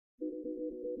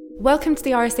Welcome to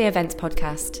the RSA Events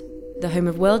Podcast, the home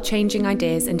of world-changing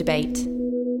ideas and debate.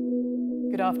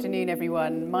 Good afternoon,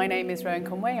 everyone. My name is Rowan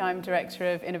Conway. I'm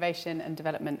Director of Innovation and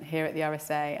Development here at the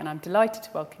RSA, and I'm delighted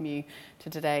to welcome you to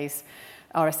today's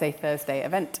RSA Thursday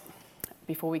event.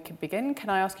 Before we can begin, can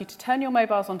I ask you to turn your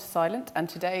mobiles onto silent? And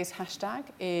today's hashtag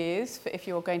is, for if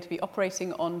you're going to be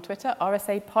operating on Twitter,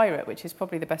 RSA Pirate, which is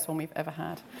probably the best one we've ever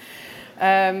had.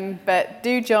 But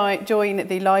do join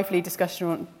the lively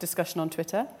discussion on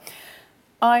Twitter.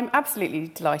 I'm absolutely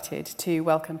delighted to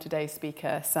welcome today's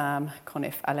speaker, Sam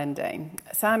Conniff-Allende.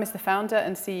 Sam is the founder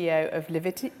and CEO of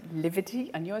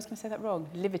Livity, I knew I was going to say that wrong,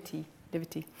 Livity,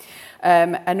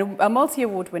 and a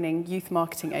multi-award-winning youth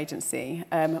marketing agency,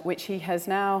 which he has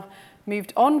now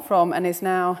moved on from and is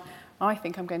now, I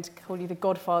think I'm going to call you the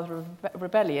godfather of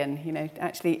rebellion,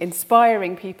 actually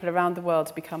inspiring people around the world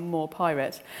to become more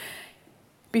pirate.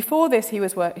 Before this,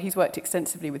 he's worked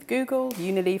extensively with Google,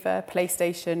 Unilever,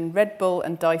 PlayStation, Red Bull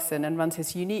and Dyson, and runs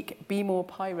his unique Be More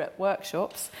Pirate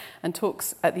workshops and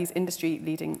talks at these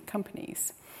industry-leading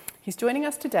companies. He's joining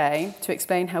us today to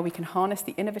explain how we can harness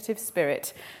the innovative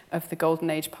spirit of the Golden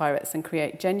Age pirates and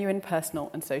create genuine personal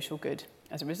and social good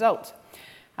as a result.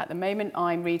 At the moment,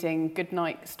 I'm reading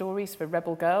Goodnight Stories for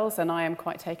Rebel Girls, and I am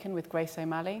quite taken with Grace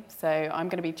O'Malley. So I'm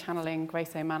going to be channeling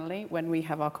Grace O'Malley when we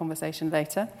have our conversation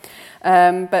later.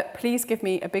 But please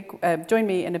join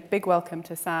me in a big welcome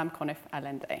to Sam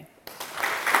Conniff-Allende.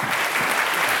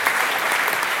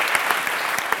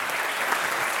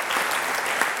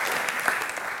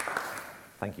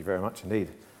 Thank you very much indeed.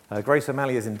 Grace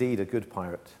O'Malley is indeed a good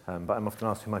pirate, but I'm often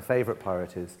asked who my favourite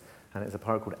pirate is, and it's a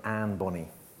pirate called Anne Bonny.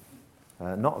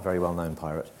 Not a very well-known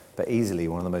pirate, but easily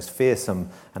one of the most fearsome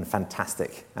and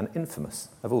fantastic and infamous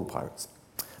of all pirates.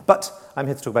 But I'm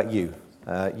here to talk about you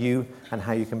and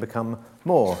how you can become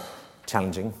more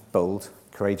challenging, bold,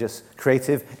 courageous,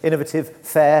 creative, innovative,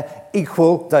 fair,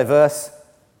 equal, diverse,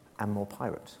 and more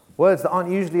pirate. Words that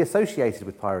aren't usually associated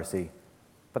with piracy,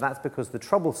 but that's because the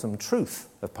troublesome truth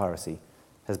of piracy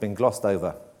has been glossed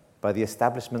over by the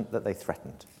establishment that they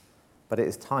threatened. But it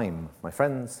is time, my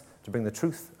friends, to bring the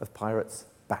truth of pirates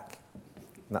back.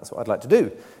 And that's what I'd like to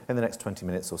do in the next 20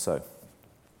 minutes or so.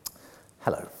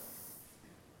 Hello.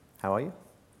 How are you?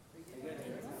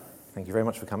 Thank you very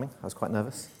much for coming. I was quite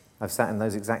nervous. I've sat in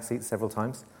those exact seats several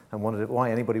times and wondered why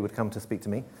anybody would come to speak to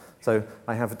me. So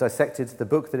I have dissected the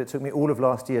book that it took me all of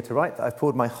last year to write, that I've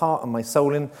poured my heart and my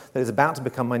soul in, that is about to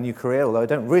become my new career, although I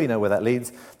don't really know where that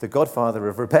leads. The godfather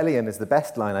of rebellion is the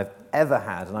best line I've ever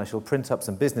had, and I shall print up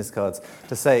some business cards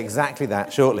to say exactly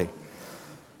that shortly.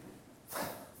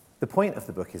 The point of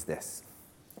the book is this.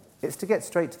 It's to get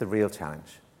straight to the real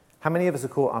challenge. How many of us are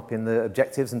caught up in the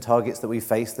objectives and targets that we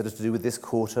face that are to do with this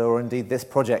quarter or indeed this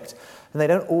project, and they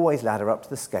don't always ladder up to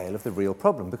the scale of the real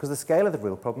problem, because the scale of the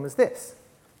real problem is this.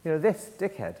 This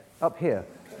dickhead up here.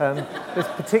 Not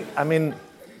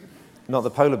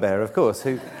the polar bear, of course,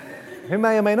 who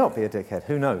may or may not be a dickhead,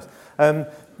 who knows.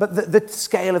 But the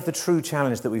scale of the true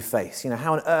challenge that we face,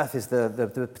 how on earth is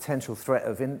the potential threat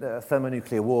of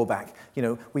thermonuclear war back?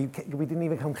 We didn't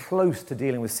even come close to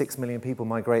dealing with 6 million people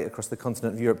migrate across the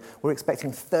continent of Europe. We're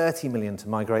expecting 30 million to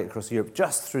migrate across Europe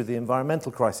just through the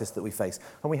environmental crisis that we face.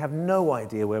 And we have no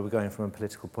idea where we're going from a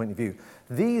political point of view.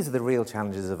 These are the real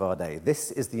challenges of our day.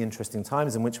 This is the interesting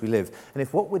times in which we live. And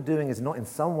if what we're doing is not in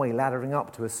some way laddering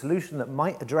up to a solution that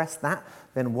might address that,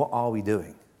 then what are we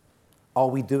doing? Are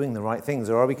we doing the right things,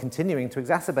 or are we continuing to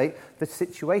exacerbate the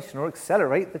situation or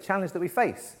accelerate the challenge that we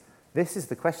face? This is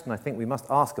the question I think we must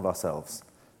ask of ourselves.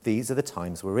 These are the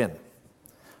times we're in.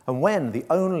 And when the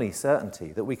only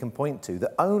certainty that we can point to,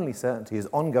 the only certainty is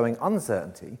ongoing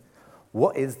uncertainty,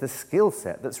 what is the skill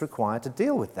set that's required to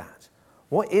deal with that?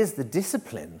 What is the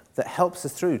discipline that helps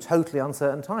us through totally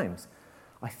uncertain times?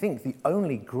 I think the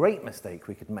only great mistake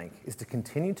we could make is to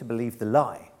continue to believe the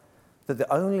lie that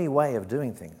the only way of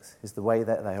doing things is the way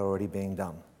that they are already being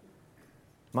done.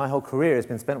 My whole career has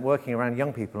been spent working around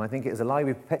young people, and I think it is a lie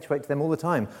we perpetuate to them all the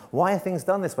time. Why are things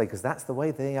done this way? Because that's the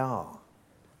way they are.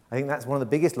 I think that's one of the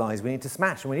biggest lies we need to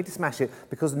smash, and we need to smash it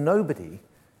because nobody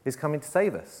is coming to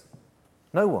save us.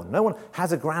 No one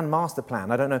has a grand master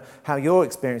plan. I don't know how your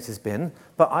experience has been,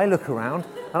 but I look around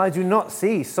and I do not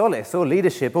see solace or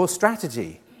leadership or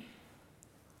strategy.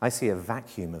 I see a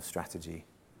vacuum of strategy.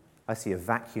 I see a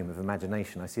vacuum of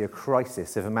imagination. I see a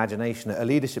crisis of imagination at a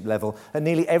leadership level at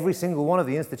nearly every single one of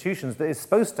the institutions that is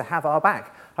supposed to have our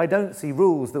back. I don't see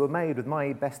rules that were made with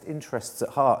my best interests at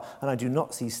heart, and I do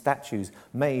not see statues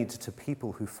made to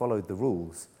people who followed the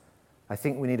rules. I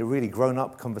think we need a really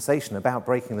grown-up conversation about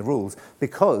breaking the rules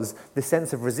because the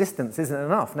sense of resistance isn't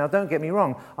enough. Now, don't get me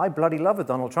wrong, I bloody love a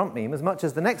Donald Trump meme as much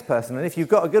as the next person, and if you've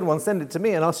got a good one, send it to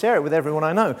me and I'll share it with everyone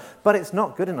I know. But it's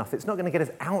not good enough. It's not going to get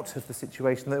us out of the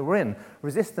situation that we're in.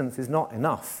 Resistance is not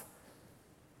enough.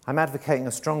 I'm advocating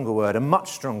a stronger word, a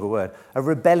much stronger word. A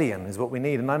rebellion is what we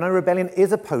need. And I know rebellion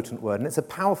is a potent word, and it's a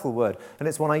powerful word, and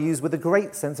it's one I use with a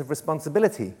great sense of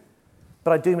responsibility.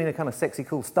 But I do mean a kind of sexy,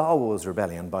 cool Star Wars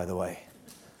rebellion, by the way.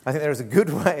 I think there is a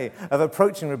good way of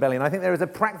approaching rebellion. I think there is a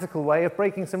practical way of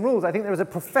breaking some rules. I think there is a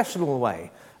professional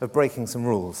way of breaking some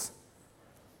rules.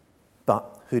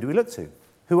 But who do we look to?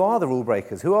 Who are the rule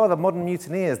breakers? Who are the modern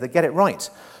mutineers that get it right?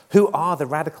 Who are the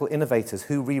radical innovators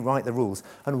who rewrite the rules?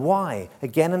 And why,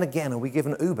 again and again, are we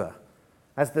given Uber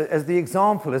as the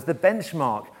example, as the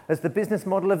benchmark, as the business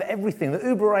model of everything, the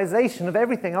Uberization of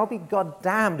everything? I'll be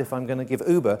goddamned if I'm going to give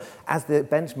Uber as the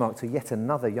benchmark to yet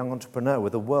another young entrepreneur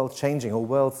with a world-changing or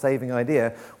world-saving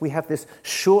idea. We have this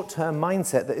short-term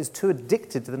mindset that is too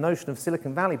addicted to the notion of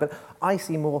Silicon Valley, but I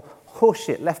see more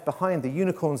horseshit left behind the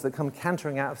unicorns that come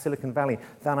cantering out of Silicon Valley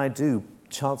than I do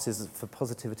chances for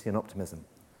positivity and optimism.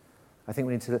 I think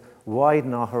we need to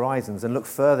widen our horizons and look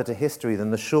further to history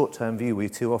than the short-term view we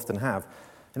too often have.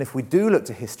 And if we do look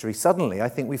to history, suddenly I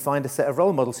think we find a set of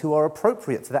role models who are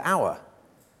appropriate to the hour.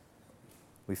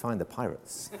 We find the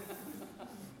pirates.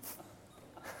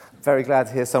 Very glad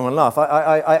to hear someone laugh.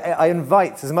 I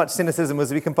invite as much cynicism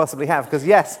as we can possibly have, because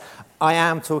yes, I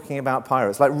am talking about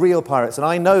pirates, like real pirates, and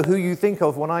I know who you think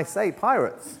of when I say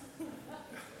pirates.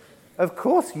 Of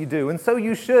course you do, and so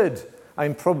you should. I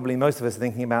mean, probably most of us are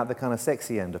thinking about the kind of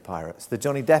sexy end of pirates, the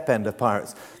Johnny Depp end of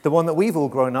pirates, the one that we've all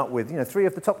grown up with, 3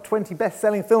 of the top 20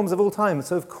 best-selling films of all time,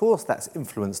 so of course that's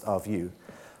influenced our view.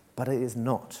 But it is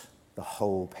not the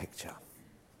whole picture.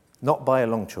 Not by a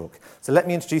long chalk. So let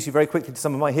me introduce you very quickly to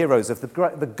some of my heroes of the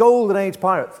golden age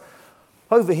pirates.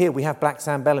 Over here we have Black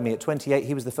Sam Bellamy. At 28,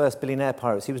 he was the first billionaire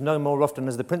pirate. He was known more often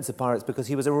as the Prince of Pirates because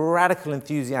he was a radical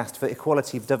enthusiast for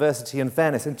equality, diversity and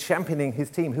fairness, and championing his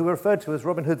team, who were referred to as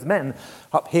Robin Hood's men.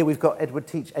 Up here we've got Edward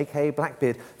Teach, a.k.a.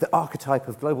 Blackbeard, the archetype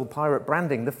of global pirate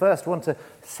branding, the first one to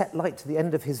set light to the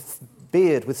end of his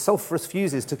beard with sulphurous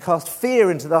fuses to cast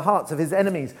fear into the hearts of his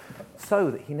enemies,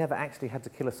 so that he never actually had to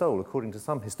kill a soul, according to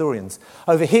some historians.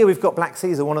 Over here we've got Black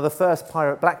Caesar, one of the first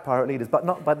black pirate leaders, but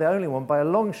not by the only one, by a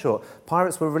long shot.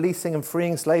 Pirates were releasing and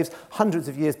freeing slaves hundreds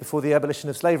of years before the abolition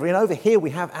of slavery. And over here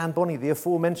we have Anne Bonny, the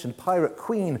aforementioned pirate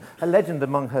queen, a legend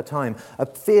among her time, a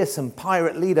fearsome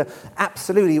pirate leader,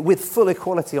 absolutely with full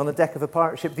equality on the deck of a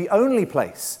pirate ship, the only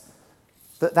place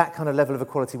that kind of level of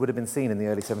equality would have been seen in the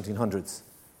early 1700s.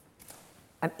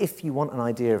 And if you want an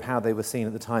idea of how they were seen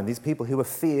at the time, these people who were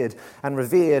feared and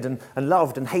revered and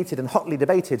loved and hated and hotly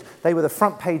debated, they were the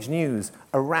front page news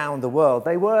around the world.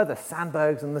 They were the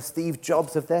Sandbergs and the Steve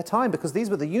Jobs of their time, because these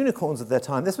were the unicorns of their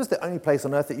time. This was the only place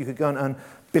on earth that you could go and earn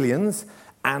billions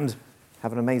and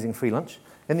have an amazing free lunch.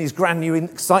 In these brand new,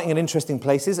 exciting and interesting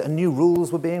places, and new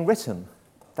rules were being written.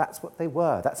 That's what they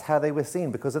were. That's how they were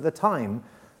seen, because at the time,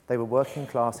 they were working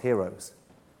class heroes.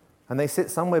 And they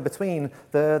sit somewhere between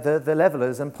the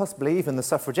levelers and possibly even the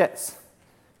suffragettes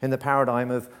in the paradigm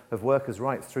of workers'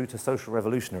 rights through to social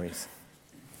revolutionaries.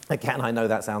 Again, I know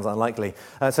that sounds unlikely.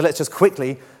 So let's just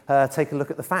quickly take a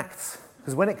look at the facts.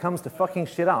 Because when it comes to fucking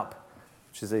shit up,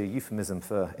 which is a euphemism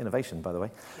for innovation, by the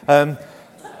way,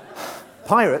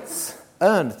 pirates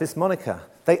earned this moniker.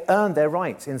 They earned their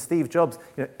right in Steve Jobs'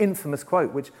 infamous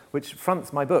quote, which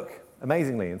fronts my book,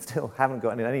 amazingly, and still haven't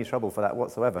gotten in any trouble for that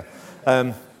whatsoever.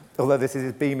 Although this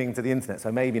is beaming to the internet,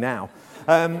 so maybe now.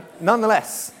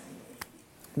 Nonetheless,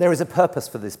 there is a purpose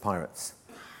for these pirates.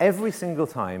 Every single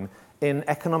time in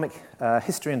economic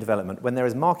history and development, when there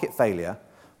is market failure,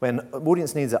 when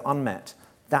audience needs are unmet,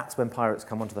 that's when pirates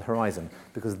come onto the horizon,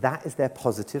 because that is their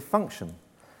positive function.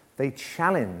 They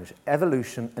challenge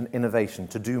evolution and innovation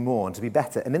to do more and to be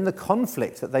better. And in the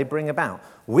conflict that they bring about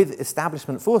with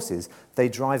establishment forces, they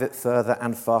drive it further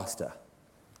and faster.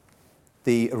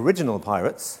 The original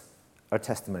pirates are a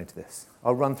testimony to this.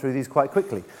 I'll run through these quite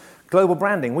quickly. Global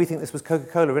branding, we think this was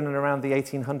Coca-Cola in and around the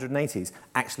 1880s.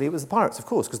 Actually, it was the pirates, of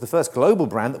course, because the first global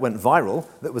brand that went viral,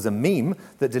 that was a meme,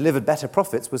 that delivered better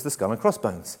profits, was the Skull and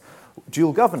Crossbones.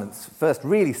 Dual governance, first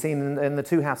really seen in the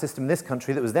two-house system in this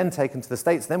country, that was then taken to the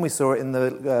States. Then we saw it in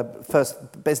the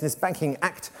first Business Banking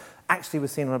Act actually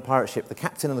was seen on a pirate ship. The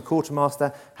captain and the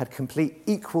quartermaster had complete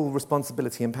equal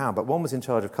responsibility and power, but one was in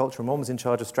charge of culture and one was in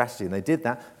charge of strategy, and they did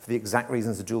that for the exact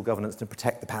reasons of dual governance, to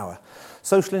protect the power.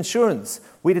 Social insurance,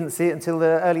 we didn't see it until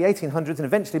the early 1800s and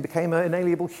eventually became an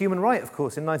inalienable human right, of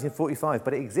course, in 1945,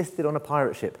 but it existed on a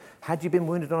pirate ship. Had you been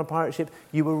wounded on a pirate ship,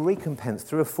 you were recompensed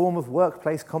through a form of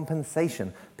workplace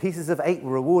compensation. Pieces of 8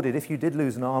 were awarded if you did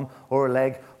lose an arm or a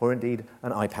leg or indeed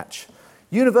an eye patch.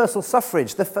 Universal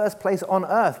suffrage, the first place on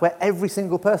earth where every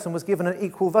single person was given an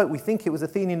equal vote. We think it was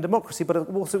Athenian democracy, but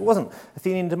also it wasn't.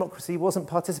 Athenian democracy wasn't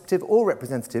participative or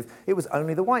representative. It was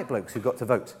only the white blokes who got to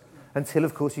vote. Until,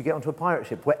 of course, you get onto a pirate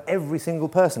ship where every single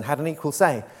person had an equal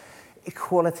say.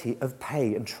 Equality of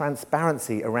pay and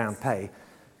transparency around pay.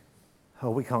 Oh,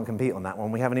 we can't compete on that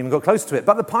one. We haven't even got close to it.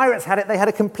 But the pirates had it. They had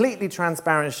a completely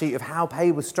transparent sheet of how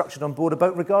pay was structured on board a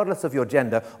boat, regardless of your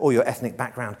gender or your ethnic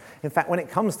background. In fact, when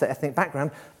it comes to ethnic background,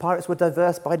 pirates were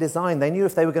diverse by design. They knew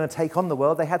if they were going to take on the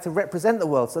world, they had to represent the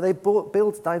world. So they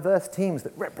built diverse teams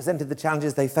that represented the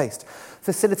challenges they faced.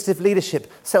 Facilitative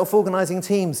leadership, self-organizing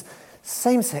teams,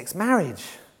 same-sex marriage.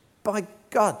 By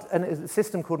God, and a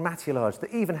system called matillage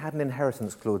that even had an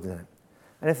inheritance clause in it.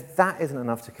 And if that isn't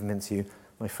enough to convince you,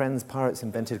 my friends, pirates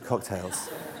invented cocktails.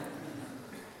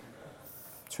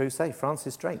 True say,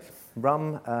 Francis Drake.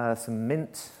 Rum, some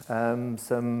mint,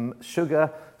 some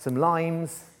sugar, some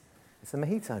limes. It's a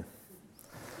mojito.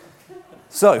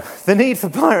 So, the need for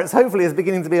pirates hopefully is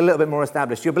beginning to be a little bit more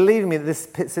established. You're believing me that this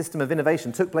system of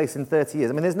innovation took place in 30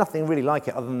 years. I mean, there's nothing really like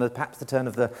it other than perhaps the turn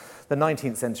of the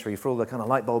 19th century for all the kind of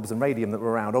light bulbs and radium that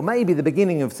were around, or maybe the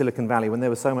beginning of Silicon Valley when there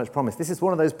was so much promise. This is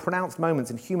one of those pronounced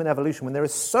moments in human evolution when there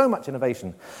is so much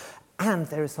innovation, and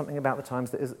there is something about the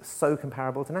times that is so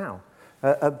comparable to now.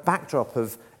 A backdrop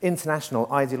of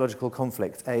international ideological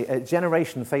conflict, a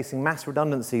generation facing mass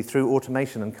redundancy through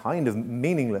automation and kind of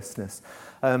meaninglessness,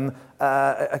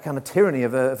 a kind of tyranny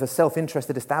of a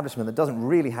self-interested establishment that doesn't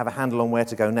really have a handle on where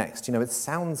to go next. You know, it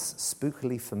sounds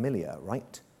spookily familiar,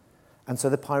 right? And so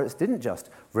the pirates didn't just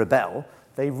rebel,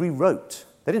 they rewrote.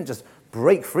 They didn't just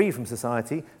break free from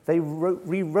society, they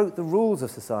rewrote the rules of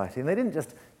society. And they didn't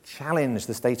just challenge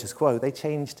the status quo, they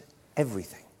changed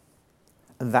everything.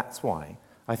 And that's why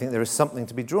I think there is something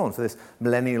to be drawn for this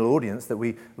millennial audience that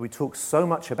we talk so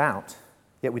much about,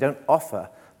 yet we don't offer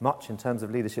much in terms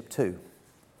of leadership too.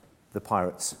 The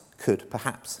pirates could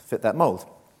perhaps fit that mould.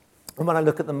 And when I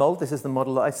look at the mould, this is the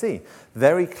model that I see.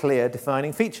 Very clear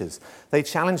defining features. They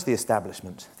challenge the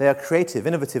establishment. They are creative,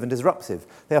 innovative, and disruptive.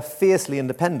 They are fiercely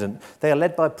independent. They are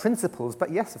led by principles, but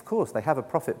yes, of course, they have a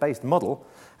profit-based model,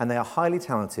 and they are highly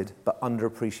talented but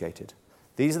underappreciated.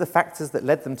 These are the factors that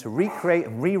led them to recreate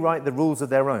and rewrite the rules of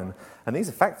their own. And these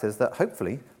are factors that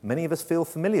hopefully many of us feel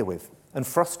familiar with and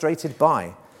frustrated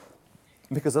by.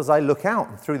 Because as I look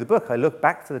out through the book, I look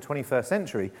back to the 21st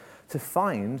century to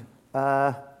find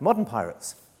modern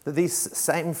pirates that this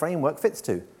same framework fits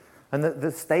to. And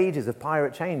the stages of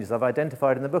pirate changes I've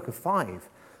identified in the book are 5.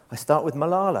 I start with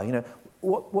Malala. You know,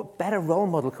 what better role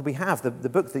model could we have? The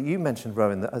book that you mentioned,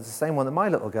 Rowan, is the same one that my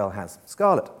little girl has,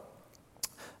 Scarlett.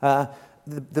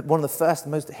 One of the first,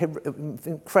 most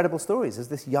incredible stories is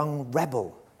this young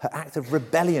rebel. Her act of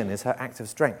rebellion is her act of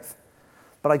strength.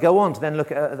 But I go on to then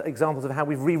look at examples of how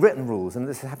we've rewritten rules, and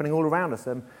this is happening all around us.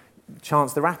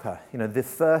 Chance the Rapper, you know, the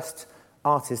first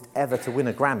artist ever to win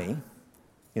a Grammy,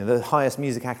 you know, the highest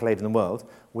music accolade in the world,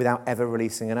 without ever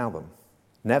releasing an album.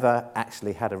 Never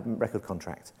actually had a record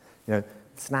contract. You know,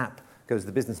 Snap goes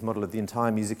the business model of the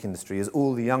entire music industry as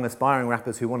all the young aspiring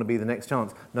rappers who want to be the next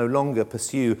chance no longer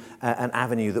pursue an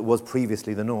avenue that was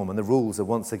previously the norm, and the rules are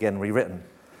once again rewritten.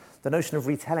 The notion of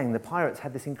retelling, the pirates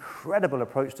had this incredible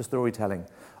approach to storytelling.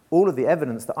 All of the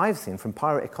evidence that I've seen from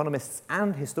pirate economists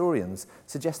and historians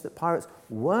suggests that pirates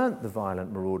weren't the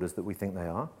violent marauders that we think they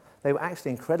are. They were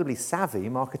actually incredibly savvy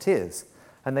marketeers.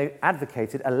 And they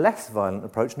advocated a less violent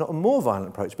approach, not a more violent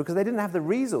approach, because they didn't have the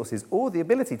resources or the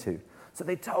ability to. So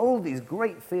they told these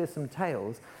great fearsome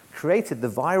tales, created the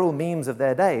viral memes of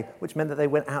their day, which meant that they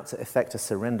went out to effect a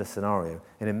surrender scenario.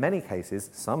 And in many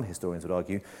cases, some historians would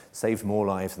argue, saved more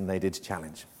lives than they did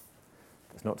challenge.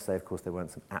 That's not to say, of course, there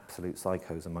weren't some absolute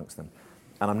psychos amongst them.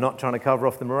 And I'm not trying to cover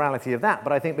off the morality of that,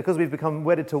 but I think because we've become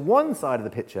wedded to one side of the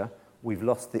picture, we've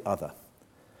lost the other.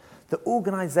 The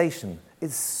organisation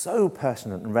is so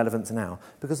pertinent and relevant to now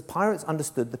because pirates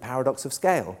understood the paradox of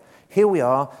scale. Here we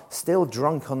are, still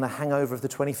drunk on the hangover of the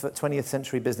 20th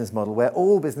century business model, where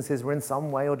all businesses were in some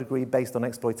way or degree based on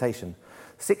exploitation.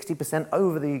 60%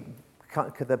 over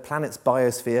the planet's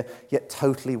biosphere, yet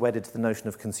totally wedded to the notion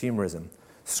of consumerism.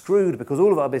 Screwed because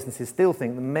all of our businesses still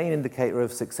think the main indicator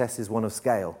of success is one of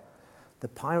scale. The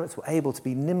pirates were able to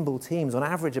be nimble teams, on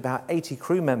average about 80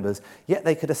 crew members, yet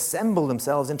they could assemble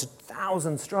themselves into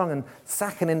thousands strong and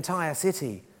sack an entire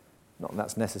city. Not that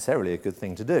that's necessarily a good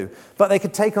thing to do, but they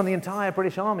could take on the entire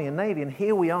British Army and Navy, and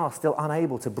here we are still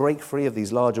unable to break free of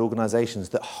these large organisations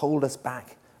that hold us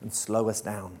back and slow us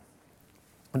down.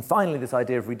 And finally, this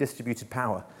idea of redistributed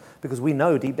power, because we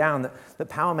know deep down that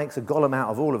power makes a golem out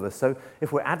of all of us. So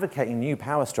if we're advocating new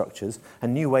power structures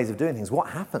and new ways of doing things, what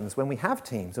happens when we have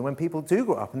teams and when people do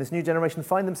grow up and this new generation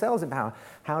find themselves in power?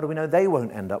 How do we know they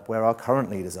won't end up where our current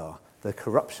leaders are? The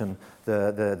corruption,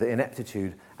 the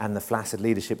ineptitude, and the flaccid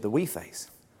leadership that we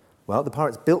face. Well, the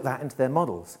pirates built that into their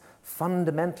models.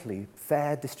 Fundamentally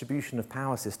fair distribution of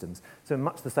power systems. So in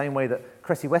much the same way that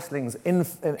Cressy Westling's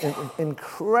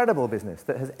incredible business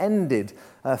that has ended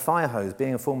fire hose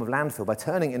being a form of landfill by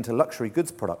turning it into luxury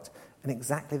goods product, in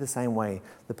exactly the same way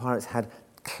the pirates had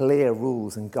clear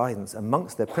rules and guidance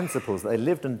amongst their principles that they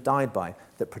lived and died by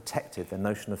that protected their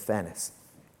notion of fairness.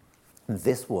 And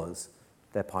this was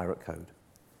their pirate code.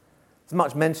 It's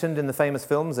much mentioned in the famous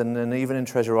films and even in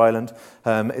Treasure Island.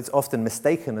 It's often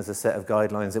mistaken as a set of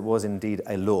guidelines. It was indeed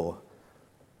a law,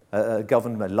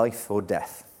 governed by life or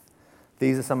death.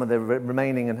 These are some of the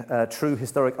remaining true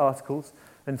historic articles,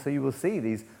 and so you will see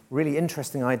these really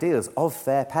interesting ideas of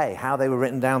fair pay, how they were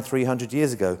written down 300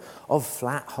 years ago, of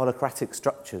flat holocratic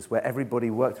structures where everybody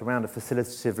worked around a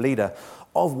facilitative leader,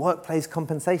 of workplace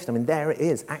compensation. I mean, there it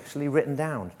is, actually written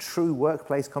down, true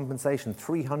workplace compensation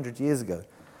 300 years ago.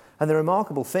 And the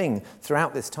remarkable thing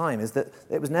throughout this time is that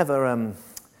it was never,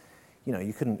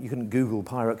 you couldn't Google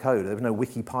pirate code. There was no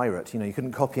wiki pirate. You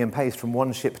couldn't copy and paste from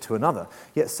one ship to another.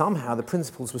 Yet somehow the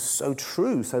principles were so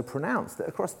true, so pronounced, that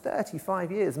across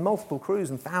 35 years, multiple crews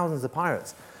and thousands of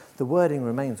pirates, the wording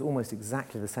remains almost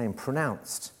exactly the same,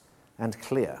 pronounced and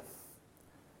clear.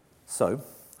 So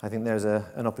I think there's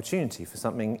an opportunity for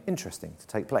something interesting to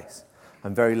take place.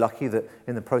 I'm very lucky that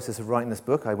in the process of writing this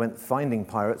book, I went finding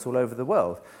pirates all over the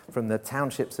world, from the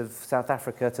townships of South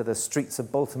Africa to the streets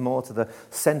of Baltimore to the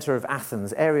center of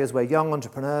Athens, areas where young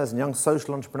entrepreneurs and young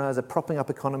social entrepreneurs are propping up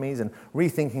economies and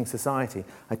rethinking society.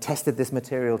 I tested this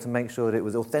material to make sure that it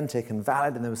was authentic and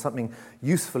valid and there was something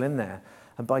useful in there.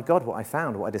 And by God, what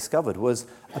I discovered was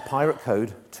a pirate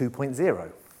code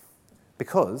 2.0.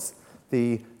 Because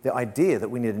the idea that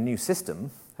we need a new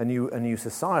system, a new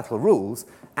societal rules,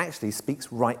 actually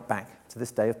speaks right back to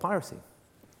this day of piracy.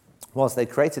 Whilst they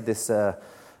created this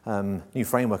new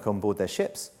framework on board their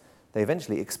ships, they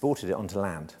eventually exported it onto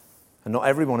land. And not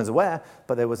everyone is aware,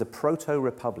 but there was a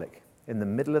proto-republic in the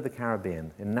middle of the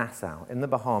Caribbean, in Nassau, in the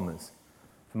Bahamas,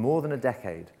 for more than a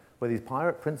decade, where these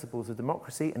pirate principles of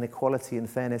democracy and equality and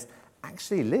fairness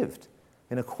actually lived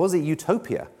in a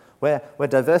quasi-utopia, where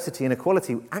diversity and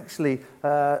equality actually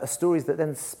are stories that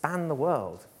then span the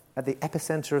world. At the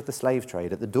epicenter of the slave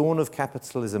trade, at the dawn of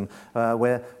capitalism,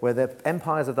 where the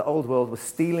empires of the old world were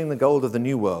stealing the gold of the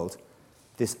new world,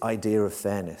 this idea of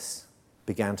fairness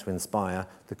began to inspire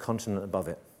the continent above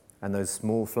it. And those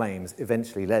small flames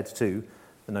eventually led to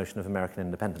the notion of American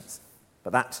independence.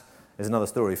 But that is another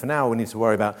story. For now, all we need to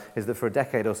worry about is that for a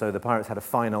decade or so, the pirates had a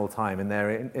fine old time in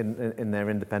their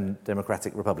independent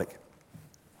democratic republic.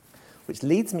 Which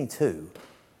leads me to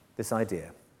this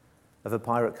idea of a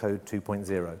pirate code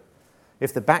 2.0.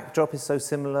 If the backdrop is so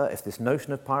similar, if this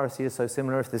notion of piracy is so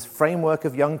similar, if this framework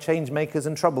of young change makers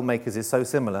and troublemakers is so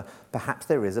similar, perhaps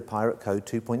there is a pirate code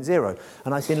 2.0.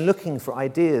 And I've been looking for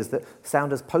ideas that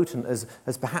sound as potent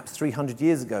as perhaps 300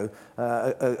 years ago,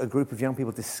 a group of young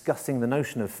people discussing the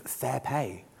notion of fair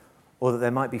pay, or that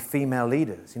there might be female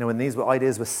leaders, when these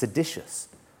ideas were seditious.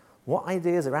 What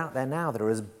ideas are out there now that are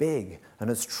as big and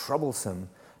as troublesome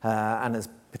and as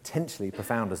potentially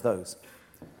profound as those?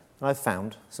 And I've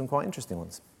found some quite interesting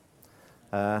ones.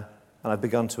 And I've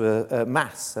begun to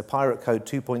amass a pirate code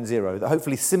 2.0 that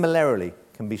hopefully similarly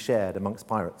can be shared amongst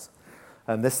pirates.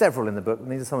 There's several in the book,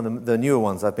 and these are some of the newer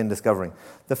ones I've been discovering.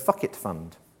 The Fuck It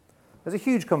Fund. There's a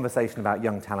huge conversation about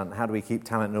young talent. How do we keep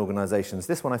talent in organisations?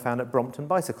 This one I found at Brompton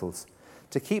Bicycles.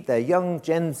 To keep their young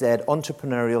Gen Z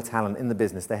entrepreneurial talent in the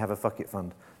business, they have a Fuck It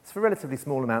Fund. It's for relatively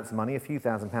small amounts of money, a few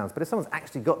 £1,000s, but if someone's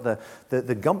actually got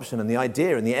the gumption and the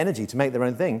idea and the energy to make their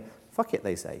own thing, fuck it,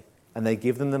 they say, and they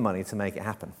give them the money to make it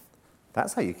happen.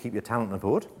 That's how you keep your talent on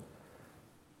board.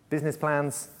 Business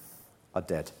plans are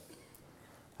dead.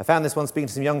 I found this one speaking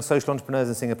to some young social entrepreneurs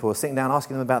in Singapore, sitting down,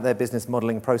 asking them about their business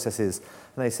modelling processes,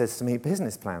 and they said to me,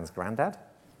 business plans, Grandad?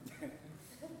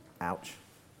 Ouch.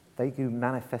 They do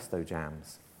manifesto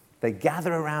jams. They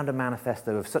gather around a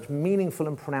manifesto of such meaningful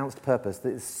and pronounced purpose that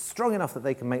it's strong enough that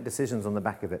they can make decisions on the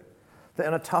back of it. That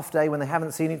on a tough day when they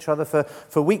haven't seen each other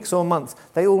for weeks or months,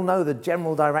 they all know the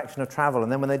general direction of travel,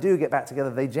 and then when they do get back together,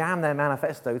 they jam their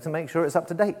manifesto to make sure it's up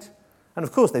to date. And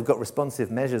of course, they've got responsive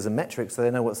measures and metrics so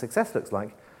they know what success looks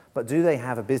like, but do they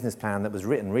have a business plan that was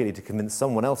written really to convince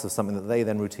someone else of something that they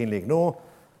then routinely ignore?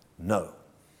 No.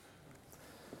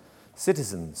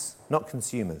 Citizens, not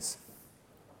consumers.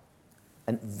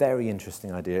 A very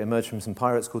interesting idea emerged from some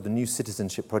pirates called the New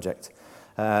Citizenship Project.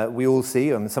 We all see,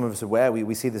 and some of us are aware,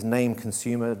 we see this name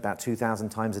consumer about 2,000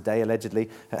 times a day, allegedly.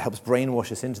 It helps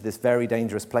brainwash us into this very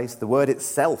dangerous place. The word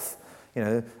itself,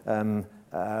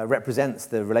 represents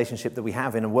the relationship that we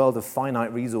have in a world of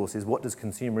finite resources. What does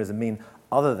consumerism mean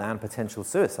other than potential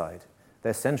suicide?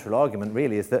 Their central argument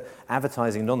really is that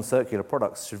advertising non-circular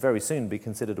products should very soon be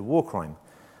considered a war crime.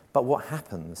 But what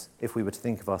happens if we were to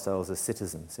think of ourselves as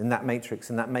citizens, in that matrix,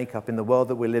 in that makeup, in the world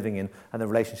that we're living in, and the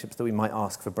relationships that we might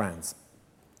ask for brands?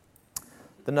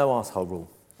 The no arsehole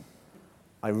rule.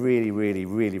 I really, really,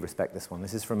 really respect this one.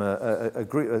 This is from a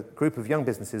group of young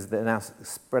businesses that are now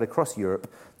spread across Europe,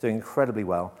 doing incredibly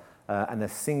well, and their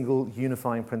single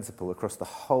unifying principle across the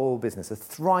whole business, a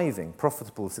thriving,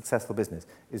 profitable, successful business,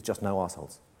 is just no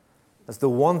arseholes. That's the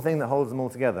one thing that holds them all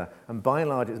together, and by and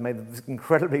large it's made them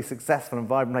incredibly successful and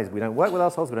vibrant place. We don't work with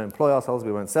arseholes, we don't employ arseholes,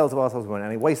 we won't sell to arseholes, we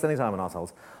won't waste any time on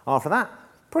arseholes. After that,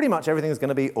 pretty much everything is going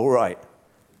to be all right.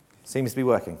 Seems to be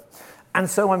working. And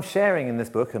so I'm sharing in this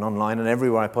book and online and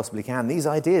everywhere I possibly can these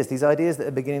ideas that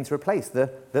are beginning to replace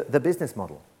the business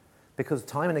model. Because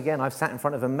time and again I've sat in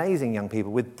front of amazing young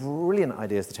people with brilliant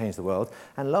ideas to change the world,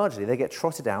 and largely they get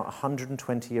trotted out a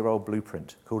 120-year-old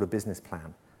blueprint called a business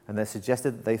plan, and they're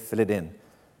suggested that they fill it in.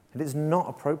 It is not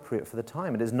appropriate for the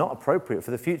time. It is not appropriate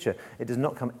for the future. It does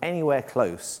not come anywhere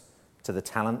close to the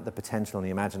talent, the potential, and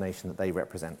the imagination that they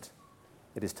represent.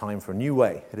 It is time for a new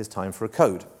way. It is time for a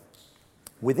code.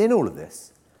 Within all of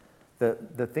this,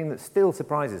 the thing that still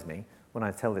surprises me when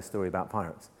I tell this story about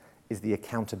pirates is the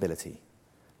accountability.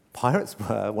 Pirates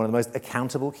were one of the most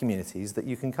accountable communities that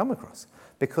you can come across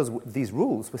because these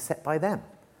rules were set by them.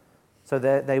 So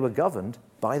they were governed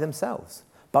by themselves,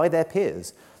 by their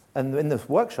peers. And in the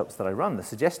workshops that I run, the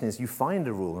suggestion is you find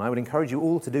a rule, and I would encourage you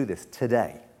all to do this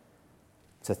today,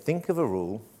 to think of a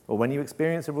rule, or when you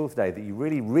experience a rule today that you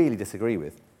really, really disagree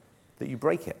with, that you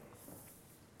break it.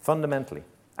 Fundamentally,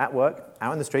 at work,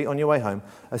 out in the street, on your way home,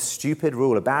 a stupid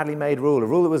rule, a badly made rule, a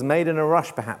rule that was made in a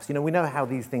rush perhaps. You know, we know how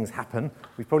these things happen.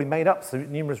 We've probably made up so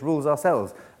numerous rules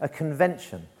ourselves. A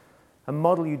convention, a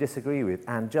model you disagree with,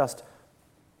 and just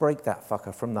break that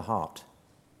fucker from the heart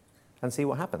and see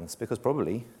what happens, because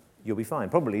probably you'll be fine.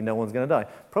 Probably no one's going to die.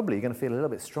 Probably you're going to feel a little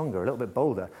bit stronger, a little bit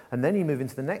bolder. And then you move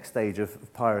into the next stage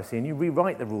of piracy and you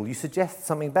rewrite the rule. You suggest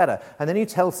something better. And then you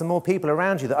tell some more people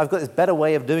around you that I've got this better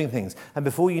way of doing things. And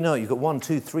before you know it, you've got 1,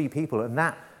 2, 3 people. And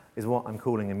that is what I'm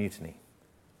calling a mutiny.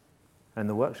 And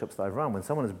the workshops that I've run, when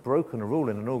someone has broken a rule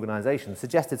in an organization,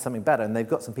 suggested something better, and they've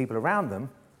got some people around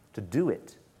them to do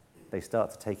it, they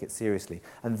start to take it seriously.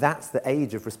 And that's the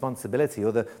age of responsibility,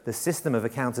 or the system of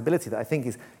accountability that I think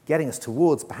is getting us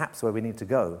towards perhaps where we need to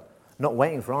go. Not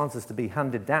waiting for answers to be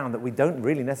handed down that we don't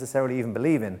really necessarily even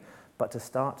believe in, but to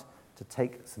start to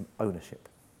take some ownership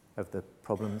of the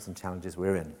problems and challenges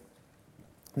we're in.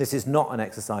 This is not an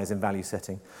exercise in value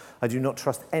setting. I do not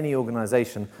trust any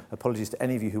organisation, apologies to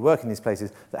any of you who work in these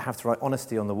places, that have to write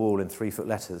honesty on the wall in 3-foot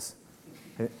letters.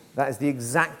 That is the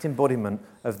exact embodiment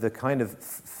of the kind of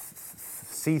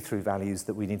see-through values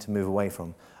that we need to move away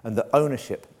from, and the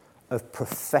ownership of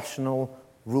professional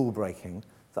rule-breaking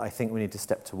that I think we need to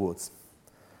step towards.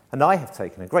 And I have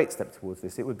taken a great step towards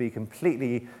this. It would be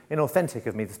completely inauthentic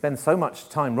of me to spend so much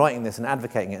time writing this and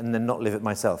advocating it and then not live it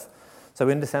myself. So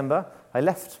in December, I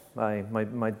left my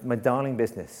darling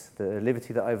business, the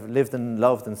Liberty that I've lived and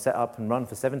loved and set up and run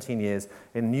for 17 years,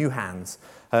 in new hands.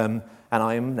 And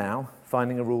I am now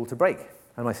finding a rule to break.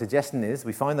 And my suggestion is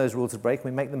we find those rules to break and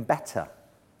we make them better.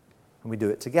 And we do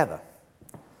it together.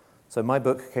 So my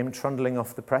book came trundling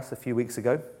off the press a few weeks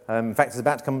ago. In fact, it's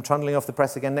about to come trundling off the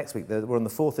press again next week. We're on the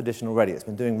 4th edition already. It's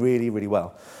been doing really, really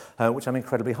well, which I'm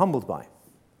incredibly humbled by,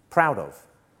 proud of.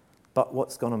 But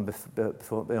what's gone on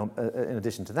in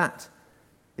addition to that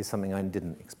is something I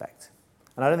didn't expect.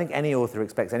 And I don't think any author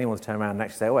expects anyone to turn around and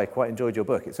actually say, oh, I quite enjoyed your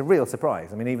book. It's a real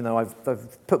surprise. I mean, even though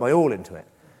I've put my all into it.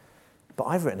 But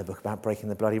I've written a book about breaking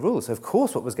the bloody rules. So of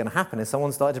course what was going to happen is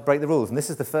someone started to break the rules. And this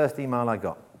is the first email I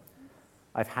got.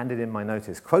 I've handed in my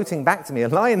notice, quoting back to me a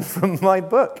line from my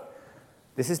book.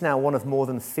 This is now one of more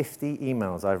than 50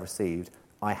 emails I've received.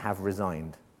 I have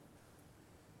resigned.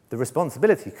 The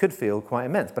responsibility could feel quite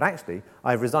immense, but actually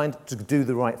I've resigned to do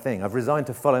the right thing. I've resigned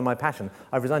to follow my passion.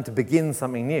 I've resigned to begin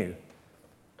something new.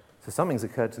 So something's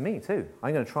occurred to me too.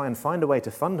 I'm going to try and find a way to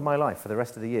fund my life for the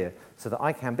rest of the year so that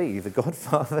I can be the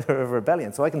godfather of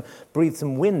rebellion, so I can breathe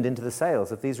some wind into the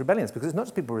sails of these rebellions, because it's not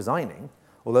just people resigning,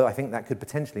 although I think that could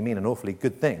potentially mean an awfully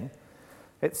good thing.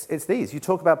 It's these. You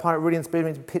talk about Pirate Rudy and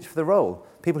being pitched for the role.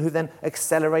 People who then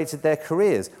accelerated their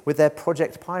careers with their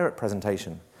Project Pirate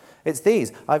presentation. It's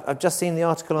these. I've just seen the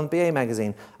article on BA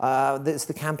magazine. It's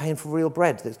the campaign for real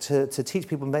bread, to teach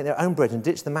people to make their own bread and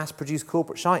ditch the mass-produced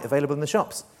corporate shite available in the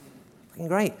shops. Fucking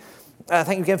great.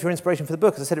 Thank you again for your inspiration for the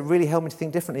book. As I said, it really helped me to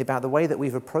think differently about the way that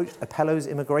we've approached Apello's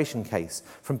immigration case,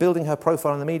 from building her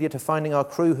profile in the media to finding our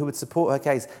crew who would support her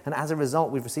case. And as a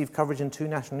result, we've received coverage in 2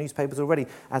 national newspapers already.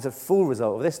 As a full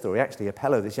result of this story, actually,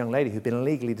 Apello, this young lady who'd been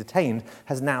illegally detained,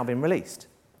 has now been released.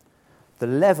 The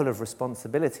level of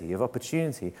responsibility, of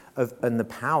opportunity, and the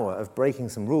power of breaking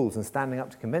some rules and standing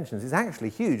up to conventions is actually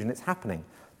huge, and it's happening.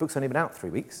 The book's only been out 3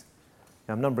 weeks.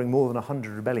 I'm numbering more than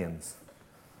 100 rebellions.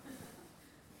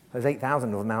 There's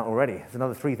 8,000 of them out already. There's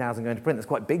another 3,000 going to print. That's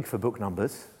quite big for book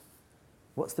numbers.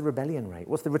 What's the rebellion rate?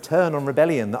 What's the return on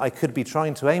rebellion that I could be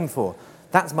trying to aim for?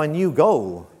 That's my new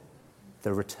goal,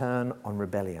 the return on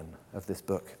rebellion of this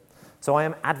book. So I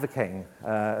am advocating,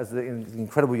 as the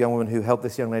incredible young woman who helped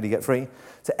this young lady get free,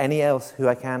 to any else who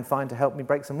I can find to help me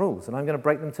break some rules, and I'm going to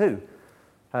break them too.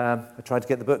 I tried to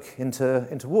get the book into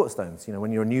Waterstones. You know,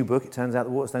 when you're a new book, it turns out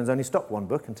that Waterstones only stock 1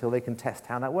 book until they can test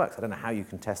how that works. I don't know how you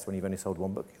can test when you've only sold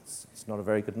 1 book. It's not a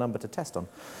very good number to test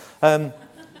on.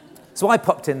 So I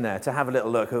popped in there to have a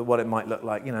little look at what it might look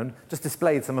like, you know, just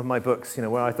displayed some of my books, you know,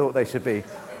 where I thought they should be,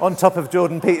 on top of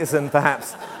Jordan Peterson,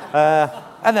 perhaps.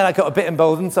 And then I got a bit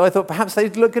emboldened, so I thought perhaps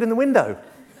they'd look good in the window.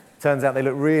 Turns out they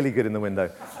look really good in the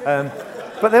window.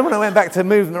 But then when I went back to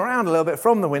move them around a little bit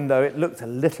from the window, it looked a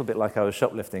little bit like I was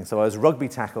shoplifting. So I was rugby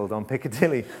tackled on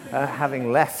Piccadilly,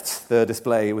 having left the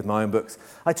display with my own books.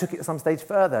 I took it some stage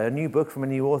further. A new book from a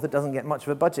new author doesn't get much of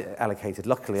a budget allocated.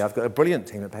 Luckily, I've got a brilliant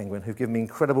team at Penguin who've given me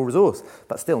incredible resource,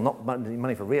 but still not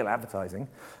money for real advertising.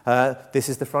 This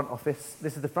is the front office.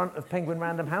 This is the front of Penguin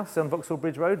Random House on Vauxhall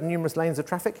Bridge Road, numerous lanes of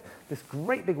traffic. This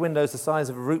great big window is the size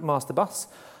of a Route Master bus.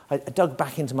 I dug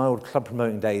back into my old club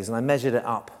promoting days and I measured it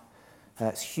up.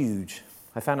 It's huge.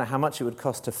 I found out how much it would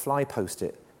cost to fly post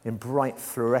it in bright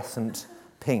fluorescent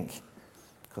pink.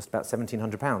 It cost about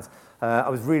 £1,700. I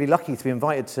was really lucky to be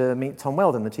invited to meet Tom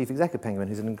Weldon, the chief exec of Penguin,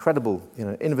 who's an incredible,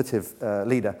 innovative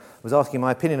leader. I was asking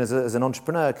my opinion as an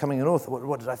entrepreneur, coming an author.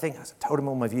 What did I think? I told him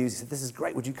all my views. He said, "This is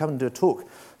great. Would you come and do a talk?" I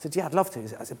said, "Yeah, I'd love to."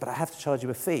 I said, "But I have to charge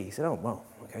you a fee." He said, "Oh, well,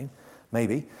 okay,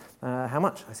 maybe. How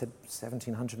much?" I said,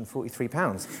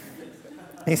 £1,743.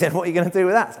 He said, "What are you going to do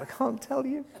with that?" I said, "I can't tell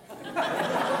you."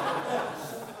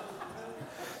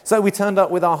 So we turned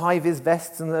up with our high-vis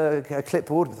vests and a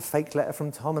clipboard with a fake letter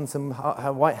from Tom and some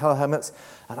white hell helmets,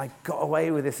 and I got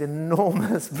away with this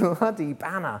enormous bloody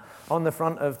banner on the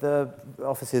front of the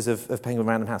offices of Penguin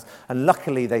Random House. And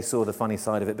luckily they saw the funny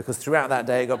side of it, because throughout that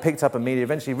day it got picked up in media.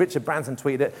 Eventually Richard Branson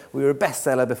tweeted it. We were a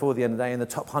bestseller before the end of the day in the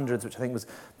top hundreds, which I think was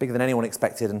bigger than anyone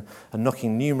expected, and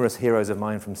knocking numerous heroes of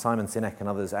mine from Simon Sinek and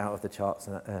others out of the charts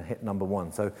and hit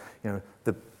 #1. So,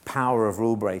 the power of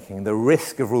rule breaking, the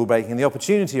risk of rule breaking, the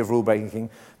opportunity of rule breaking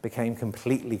became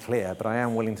completely clear, but I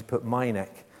am willing to put my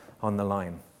neck on the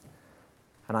line.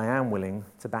 And I am willing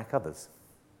to back others.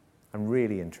 I'm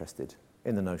really interested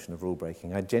in the notion of rule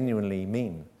breaking. I genuinely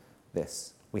mean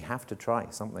this. We have to try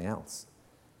something else.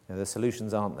 The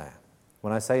solutions aren't there.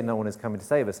 When I say no one is coming to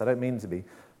save us, I don't mean to be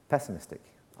pessimistic.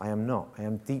 I am not. I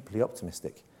am deeply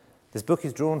optimistic. This book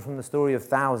is drawn from the story of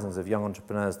thousands of young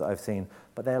entrepreneurs that I've seen,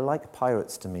 but they're like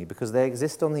pirates to me because they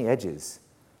exist on the edges.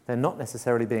 They're not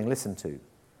necessarily being listened to,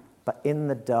 but in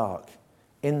the dark,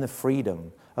 in the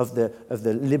freedom of the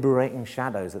liberating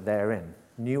shadows that they're in,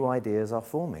 new ideas are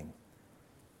forming.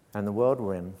 And the world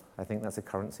we're in, I think that's a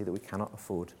currency that we cannot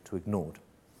afford to ignore.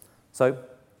 So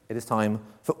it is time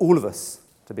for all of us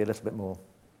to be a little bit more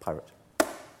pirate.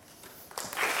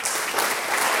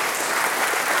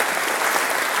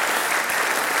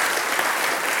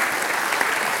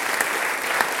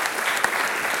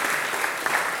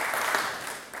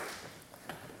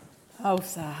 Oh,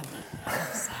 Sam.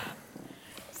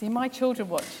 See, my children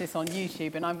watch this on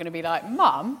YouTube, and I'm going to be like,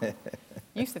 "Mum,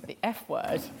 you said the F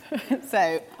word."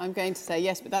 So I'm going to say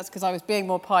yes, but that's because I was being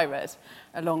more pirate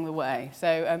along the way.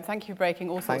 So thank you for breaking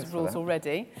all sorts of rules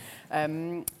already.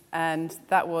 And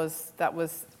that was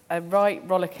a right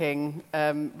rollicking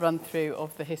run-through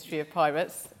of the history of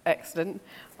pirates. Excellent.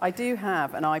 I do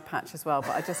have an eye patch as well,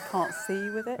 but I just can't see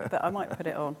with it, but I might put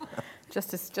it on just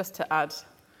to add...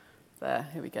 There,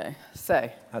 here we go. So,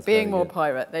 that's being more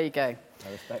pirate, there you go.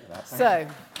 I respect that. So,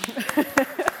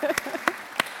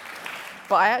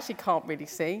 but I actually can't really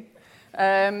see.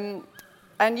 And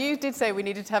you did say we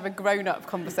needed to have a grown-up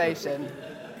conversation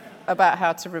about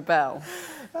how to rebel.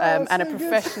 And a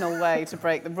professional way to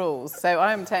break the rules. So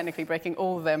I am technically breaking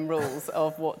all them rules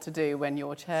of what to do when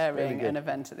you're chairing an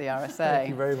event at the RSA. Thank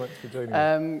you very much for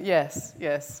joining me.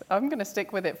 Yes. I'm going to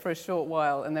stick with it for a short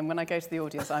while, and then when I go to the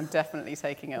audience, I'm definitely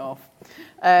taking it off.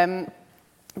 But I'm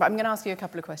going to ask you a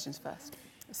couple of questions first.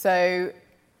 So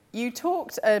you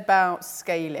talked about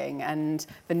scaling and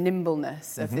the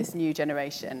nimbleness of this new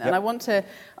generation. And I want to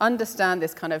understand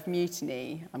this kind of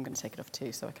mutiny. I'm going to take it off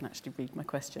too so I can actually read my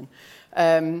question.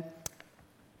 The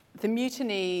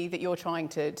mutiny that you're trying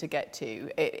to get to,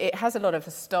 it has a lot of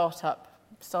a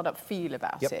startup feel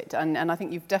about it. And I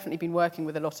think you've definitely been working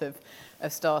with a lot of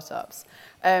startups.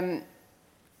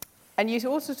 And you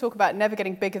also talk about never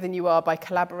getting bigger than you are by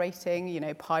collaborating. You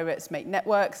know, pirates make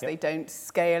networks. They don't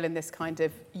scale in this kind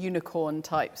of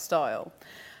unicorn-type style.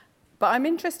 But I'm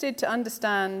interested to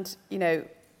understand, you know,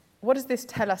 what does this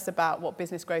tell us about what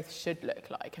business growth should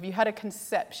look like? Have you had a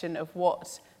conception of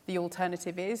what the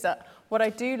alternative is? What I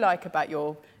do like about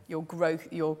your growth,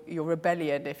 your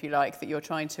rebellion, if you like, that you're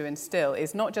trying to instill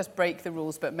is not just break the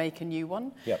rules, but make a new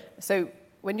one. So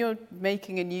when you're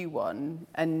making a new one,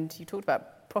 and you talked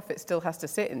about profit still has to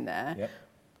sit in there.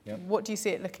 What do you see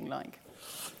it looking like?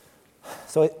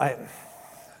 So I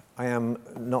am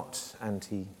not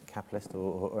anti-capitalist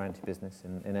or anti-business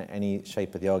in any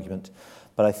shape of the argument,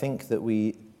 but I think that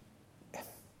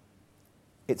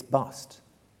it's bust.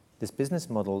 This business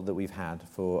model that we've had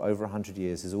for over 100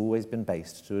 years has always been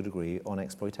based to a degree on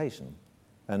exploitation,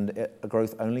 and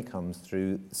growth only comes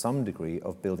through some degree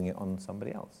of building it on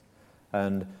somebody else.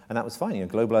 And that was fine. You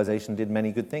know, globalization did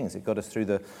many good things. It got us through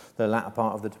the latter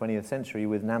part of the 20th century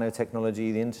with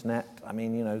nanotechnology, the internet. I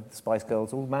mean, you know, the Spice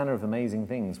Girls, all manner of amazing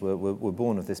things were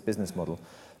born of this business model.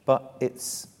 But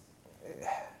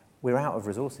we're out of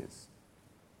resources,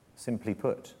 simply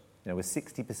put. You know, we're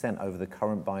 60% over the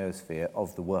current biosphere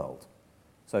of the world.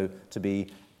 So to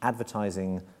be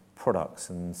advertising products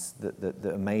that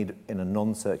are made in a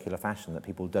non-circular fashion that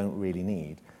people don't really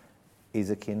need is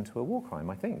akin to a war crime,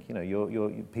 I think. You know, your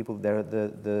people there,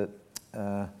 the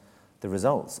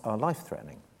results are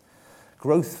life-threatening.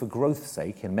 Growth for growth's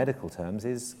sake, in medical terms,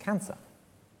 is cancer.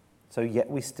 So yet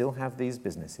we still have these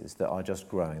businesses that are just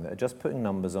growing, that are just putting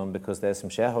numbers on because there's some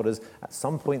shareholders at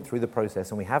some point through the process,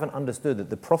 and we haven't understood that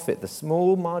the profit, the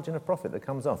small margin of profit that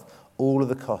comes off, all of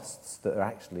the costs that are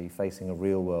actually facing a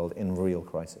real world in real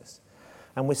crisis.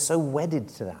 And we're so wedded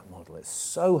to that model. It's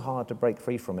so hard to break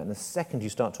free from it. And the second you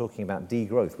start talking about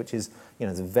degrowth, which is, you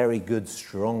know, there's a very good,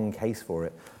 strong case for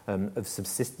it, of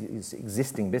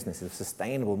existing businesses,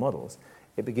 sustainable models,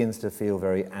 it begins to feel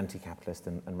very anti-capitalist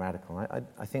and radical.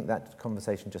 I think that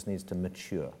conversation just needs to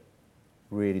mature,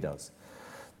 really does.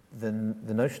 The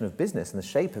notion of business and the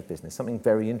shape of business, something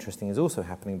very interesting is also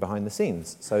happening behind the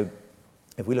scenes. So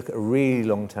if we look at a really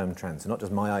long-term trend, so not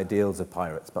just my ideals of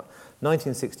pirates, but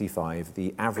 1965,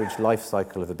 the average life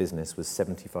cycle of a business was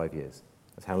 75 years.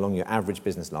 That's how long your average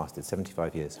business lasted,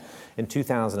 75 years. In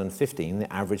 2015,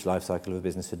 the average life cycle of a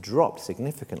business had dropped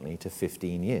significantly to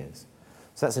 15 years.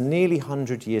 So that's a nearly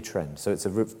 100-year trend. So it's a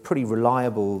pretty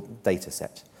reliable data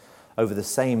set. Over the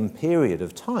same period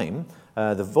of time,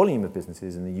 the volume of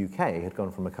businesses in the UK had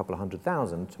gone from a couple of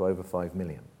 100,000 to over 5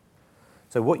 million.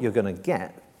 So what you're going to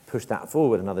get, push that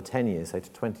forward another 10 years, say to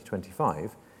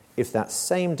 2025, if that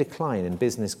same decline in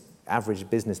average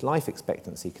business life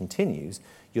expectancy continues,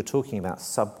 you're talking about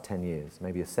sub 10 years,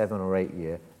 maybe a 7 or 8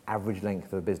 year average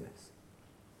length of a business.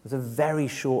 It's a very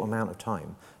short amount of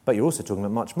time, but you're also talking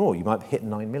about much more. You might hit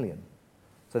 9 million.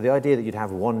 So the idea that you'd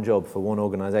have one job for one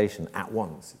organization at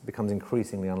once becomes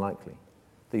increasingly unlikely.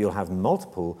 That you'll have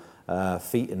multiple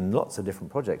feet in lots of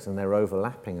different projects, and they're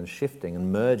overlapping and shifting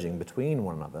and merging between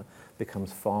one another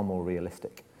becomes far more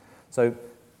realistic. So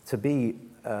to be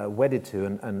wedded to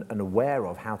and aware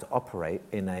of how to operate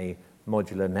in a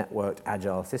modular, networked,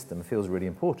 agile system feels really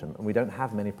important, and we don't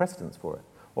have many precedents for it.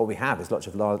 What we have is lots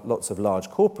of large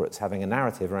corporates having a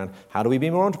narrative around how do we be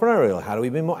more entrepreneurial, how do we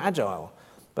be more agile.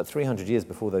 But 300 years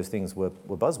before those things were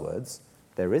buzzwords,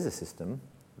 there is a system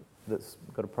that's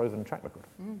got a proven track record.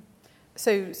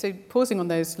 So pausing on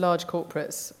those large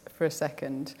corporates for a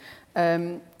second,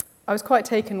 I was quite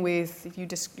taken with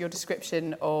your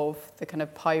description of the kind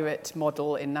of pirate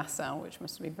model in Nassau, which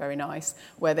must have been very nice,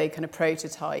 where they kind of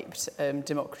prototyped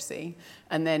democracy,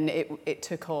 and then it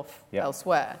took off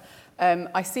elsewhere.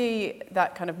 I see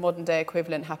that kind of modern day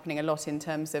equivalent happening a lot in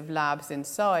terms of labs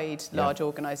inside large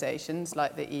organisations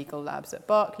like the Eagle Labs at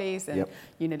Barclays, and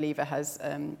Unilever has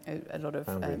a lot of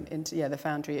the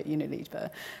Foundry at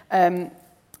Unilever.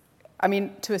 I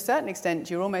mean, to a certain extent,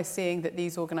 you're almost seeing that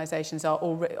these organisations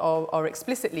are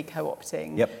explicitly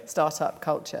co-opting startup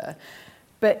culture.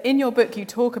 But in your book, you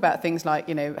talk about things like,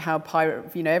 how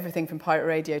everything from pirate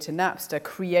radio to Napster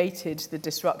created the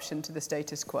disruption to the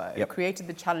status quo, created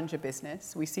the challenger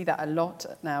business. We see that a lot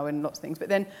now in lots of things, but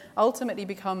then ultimately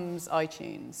becomes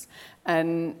iTunes.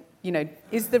 And,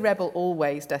 is the rebel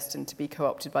always destined to be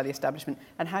co-opted by the establishment?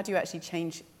 And how do you actually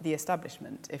change the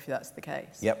establishment if that's the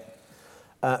case? Yep.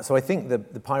 So I think the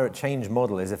pirate change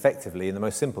model is effectively, in the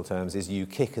most simple terms, is you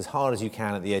kick as hard as you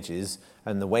can at the edges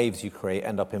and the waves you create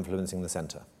end up influencing the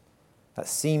centre. That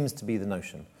seems to be the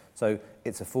notion. So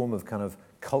it's a form of kind of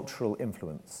cultural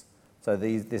influence. So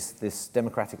this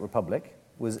democratic republic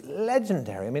was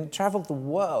legendary. I mean, it travelled the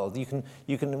world.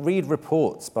 You can read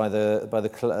reports by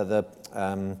the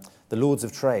Lords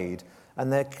of Trade,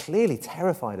 and they're clearly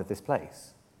terrified of this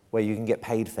place where you can get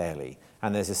paid fairly,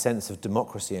 and there's a sense of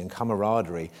democracy and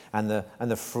camaraderie and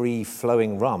the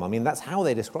free-flowing rum. I mean, that's how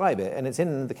they describe it, and it's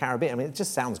in the Caribbean. I mean, it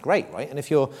just sounds great, right? And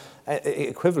if you're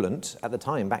equivalent at the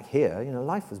time back here,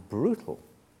 life was brutal.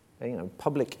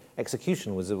 Public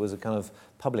execution was a kind of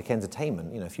public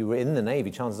entertainment. If you were in the Navy,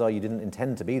 chances are you didn't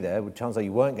intend to be there. Chances are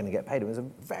you weren't going to get paid. It was a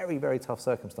very, very tough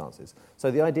circumstances.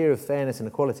 So the idea of fairness and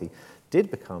equality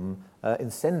did become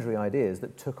incendiary ideas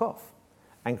that took off.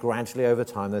 And gradually over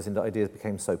time, those ideas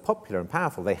became so popular and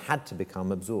powerful, they had to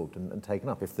become absorbed and taken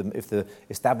up if the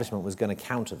establishment was going to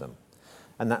counter them.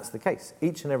 And that's the case,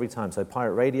 each and every time. So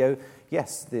pirate radio,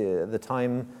 yes, the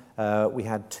time we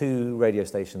had 2 radio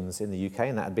stations in the UK,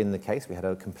 and that had been the case. We had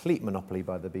a complete monopoly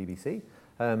by the BBC,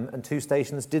 and 2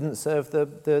 stations didn't serve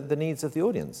the needs of the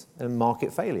audience, and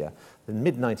market failure. The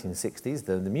mid-1960s,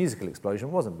 the musical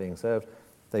explosion wasn't being served.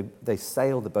 They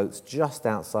sailed the boats just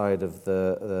outside of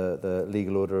the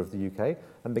legal order of the UK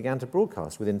and began to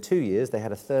broadcast. Within 2 years, they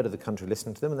had a third of the country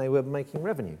listening to them, and they were making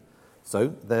revenue.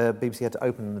 So the BBC had to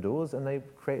open the doors, and they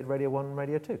created Radio 1 and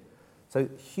Radio 2. So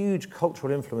huge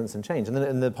cultural influence and change.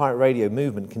 And the pirate radio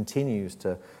movement continues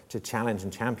to challenge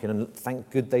and champion, and thank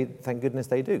goodness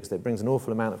they do, because it brings an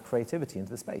awful amount of creativity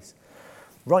into the space.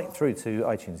 Right through to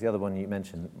iTunes, the other one you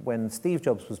mentioned, when Steve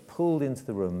Jobs was pulled into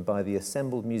the room by the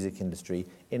assembled music industry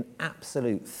in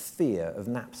absolute fear of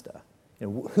Napster.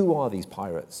 Who are these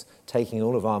pirates taking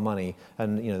all of our money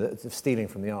and stealing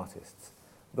from the artists?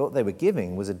 But what they were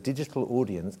giving was a digital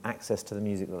audience access to the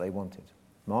music that they wanted.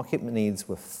 Market needs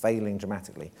were failing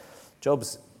dramatically.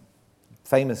 Jobs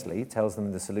famously tells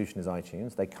them the solution is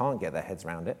iTunes. They can't get their heads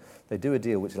around it. They do a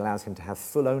deal which allows him to have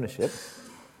full ownership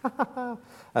and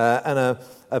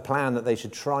a plan that they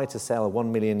should try to sell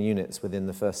 1 million units within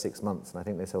the first 6 months. And I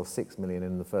think they sell 6 million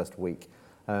in the first week.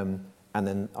 And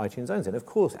then iTunes owns it. Of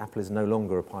course, Apple is no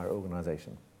longer a pirate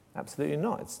organisation. Absolutely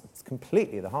not. It's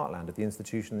completely the heartland of the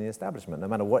institution and the establishment, no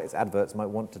matter what its adverts might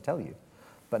want to tell you.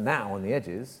 But now, on the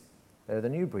edges, they're the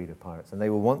new breed of pirates, and they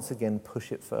will once again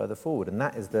push it further forward. And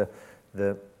that is the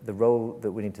role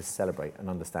that we need to celebrate and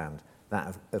understand,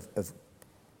 that of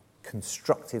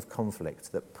constructive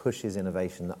conflict that pushes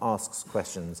innovation, that asks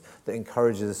questions, that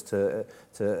encourages to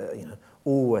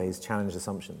always challenge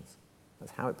assumptions.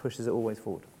 That's how it pushes it always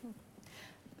forward.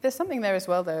 There's something there as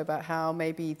well, though, about how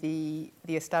maybe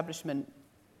the establishment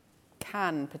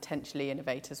can potentially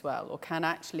innovate as well, or can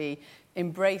actually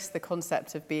embrace the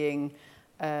concept of being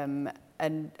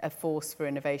a force for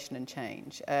innovation and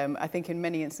change. I think in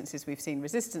many instances we've seen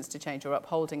resistance to change or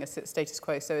upholding a status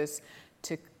quo so as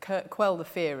to quell the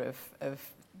fear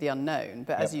of the unknown.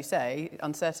 But as you say,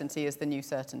 uncertainty is the new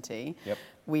certainty.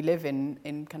 We live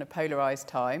in kind of polarised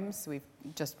times. We've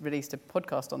just released a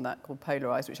podcast on that called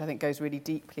Polarised, which I think goes really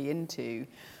deeply into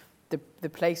the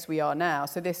place we are now.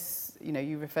 So this,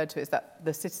 you referred to it as that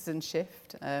the citizen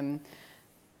shift.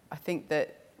 I think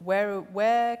that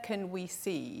where can we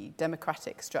see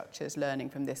democratic structures learning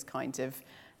from this kind of,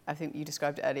 I think you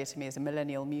described it earlier to me as a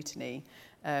millennial mutiny.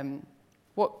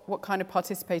 What kind of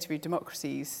participatory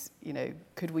democracies,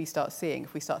 could we start seeing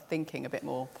if we start thinking a bit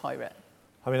more pirate?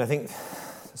 I mean, I think,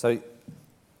 so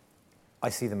I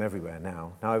see them everywhere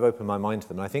now. Now I've opened my mind to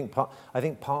them. And I think part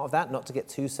of that, not to get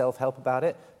too self-help about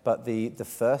it, but the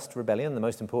first rebellion, the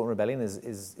most important rebellion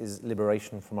is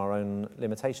liberation from our own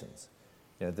limitations.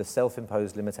 The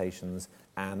self-imposed limitations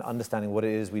and understanding what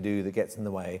it is we do that gets in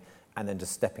the way and then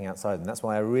just stepping outside them. That's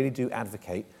why I really do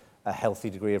advocate a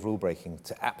healthy degree of rule breaking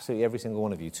to absolutely every single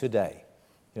one of you today.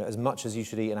 As much as you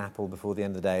should eat an apple before the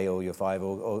end of the day, or you're 5,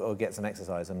 or get some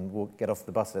exercise and get off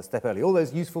the bus a step early. All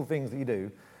those useful things that you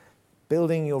do,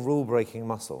 building your rule-breaking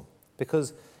muscle.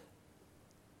 Because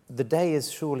the day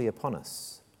is surely upon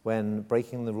us when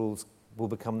breaking the rules will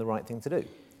become the right thing to do.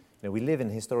 You know, we live in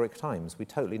historic times. We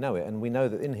totally know it. And we know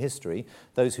that in history,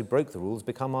 those who broke the rules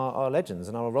become our legends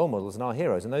and our role models and our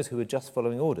heroes. And those who were just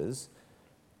following orders,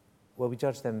 well, we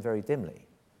judge them very dimly.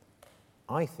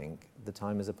 I think the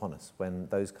time is upon us when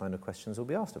those kind of questions will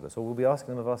be asked of us, or we'll be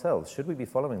asking them of ourselves. Should we be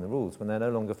following the rules when they're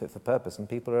no longer fit for purpose and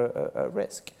people are at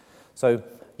risk? So,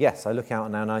 yes, I look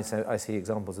out now and I see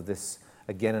examples of this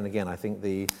again and again. I think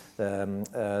the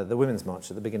Women's March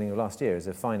at the beginning of last year is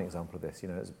a fine example of this. You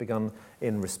know, it's begun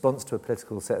in response to a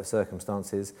political set of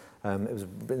circumstances. It was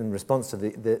in response to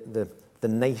the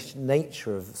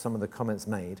nature of some of the comments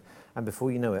made. And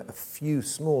before you know it, a few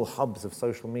small hubs of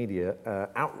social media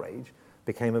outrage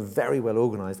became a very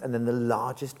well-organised and then the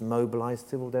largest mobilised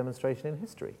civil demonstration in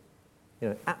history. You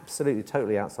know, absolutely,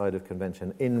 totally outside of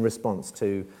convention in response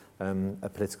to a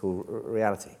political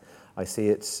reality. I see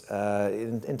it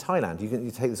in Thailand.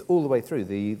 You take this all the way through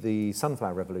the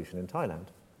sunflower revolution in Thailand.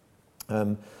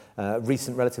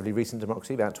 Relatively recent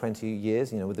democracy, about 20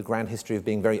 years, you know, with the grand history of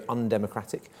being very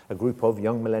undemocratic. A group of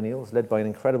young millennials, led by an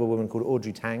incredible woman called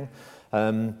Audrey Tang,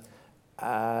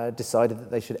 decided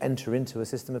that they should enter into a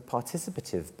system of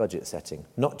participative budget setting,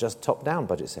 not just top-down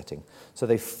budget setting. So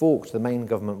they forked the main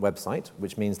government website,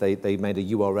 which means they made a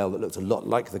URL that looked a lot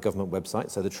like the government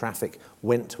website, so the traffic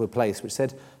went to a place which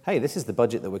said, hey, this is the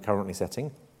budget that we're currently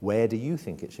setting. Where do you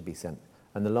think it should be sent?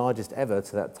 And the largest ever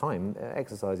to that time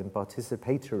exercise in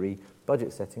participatory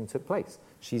budget setting took place.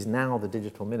 She's now the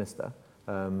digital minister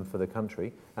for the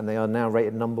country, and they are now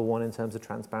rated number one in terms of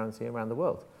transparency around the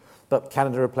world. But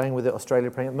Canada are playing with it, Australia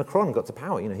are playing with it. Macron got to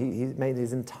power. You know, he made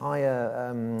his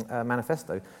entire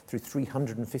manifesto through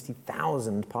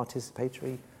 350,000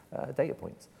 participatory data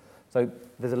points. So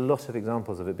there's a lot of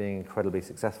examples of it being incredibly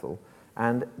successful.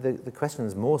 And the question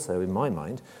is more so, in my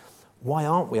mind, why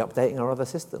aren't we updating our other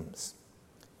systems?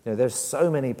 You know, there's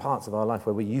so many parts of our life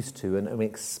where we're used to and we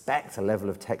expect a level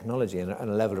of technology and a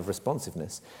level of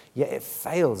responsiveness, yet it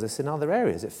fails us in other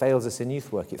areas. It fails us in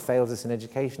youth work, it fails us in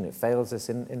education, it fails us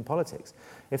in politics.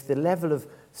 If the level of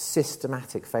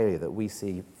systematic failure that we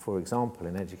see, for example,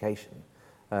 in education,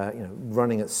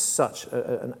 running at such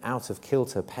an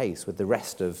out-of-kilter pace with the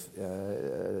rest of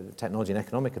technology and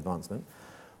economic advancement,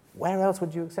 where else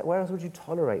would you accept? Where else would you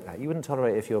tolerate that? You wouldn't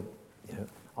tolerate if your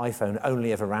iPhone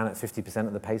only ever ran at 50%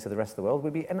 of the pace of the rest of the world. It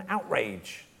would be an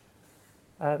outrage.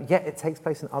 Yet it takes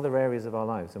place in other areas of our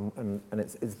lives, and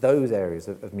it's those areas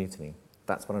of mutiny.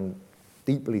 That's what I'm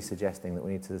deeply suggesting that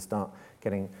we need to start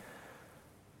getting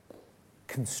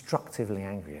constructively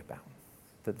angry about.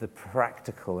 That the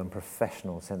practical and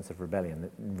professional sense of rebellion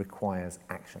that requires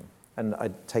action. And I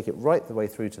take it right the way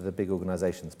through to the big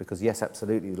organisations, because yes,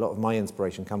 absolutely, a lot of my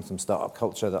inspiration comes from startup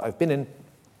culture that I've been in.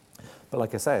 But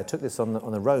like I say, I took this on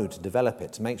the road to develop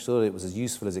it, to make sure that it was as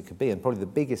useful as it could be. And probably the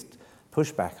biggest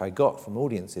pushback I got from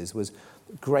audiences was,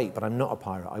 great, but I'm not a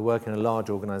pirate. I work in a large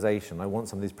organisation. I want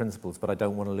some of these principles, but I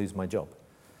don't want to lose my job.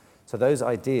 So those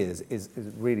ideas is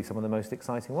really some of the most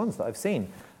exciting ones that I've seen.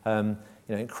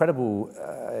 Incredible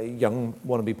young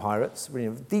wannabe pirates,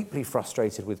 really deeply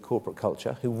frustrated with corporate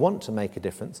culture, who want to make a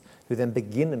difference, who then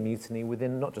begin a mutiny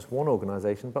within not just one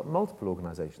organisation, but multiple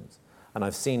organisations. And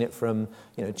I've seen it from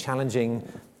challenging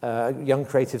young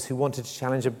creatives who wanted to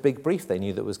challenge a big brief they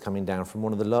knew that was coming down from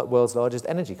one of the world's largest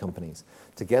energy companies.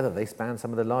 Together they span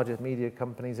some of the largest media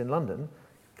companies in London.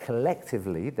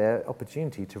 Collectively, their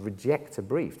opportunity to reject a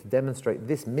brief, to demonstrate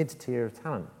this mid-tier of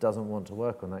talent doesn't want to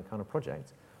work on that kind of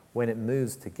project, when it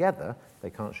moves together, they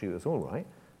can't shoot us all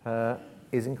right,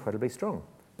 is incredibly strong.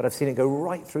 But I've seen it go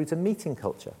right through to meeting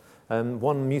culture.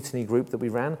 One mutiny group that we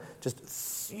ran, just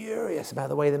furious about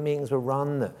the way the meetings were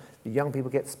run, that the young people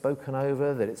get spoken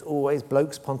over, that it's always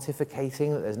blokes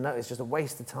pontificating, that it's just a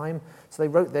waste of time. So they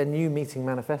wrote their new meeting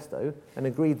manifesto and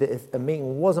agreed that if a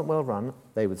meeting wasn't well run,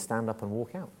 they would stand up and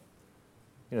walk out.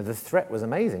 The threat was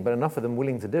amazing, but enough of them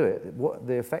willing to do it. What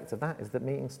the effect of that is that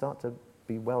meetings start to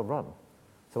be well run.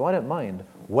 So I don't mind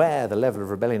where the level of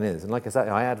rebellion is. And like I said,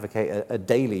 I advocate a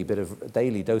daily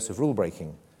dose of rule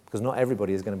breaking, because not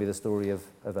everybody is going to be the story of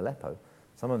Aleppo.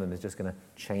 Some of them is just going to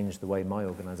change the way my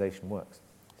organisation works.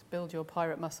 To build your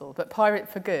pirate muscle. But pirate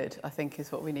for good, I think,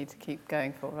 is what we need to keep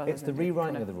going for. It's the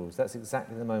rewriting of the rules. That's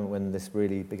exactly the moment when this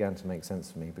really began to make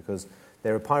sense for me, because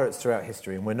there are pirates throughout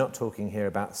history, and we're not talking here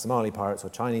about Somali pirates or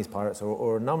Chinese pirates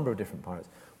or a number of different pirates.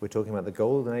 We're talking about the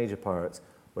golden age of pirates,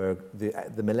 where the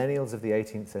millennials of the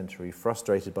 18th century,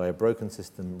 frustrated by a broken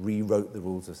system, rewrote the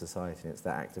rules of society. And it's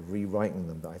that act of rewriting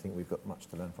them that I think we've got much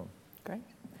to learn from. Great.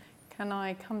 Can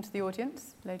I come to the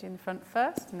audience? Lady in the front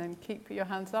first, and then put your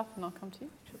hands up, and I'll come to you.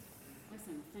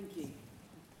 Listen, thank you.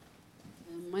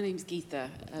 My name's Geetha,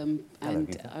 Hello, and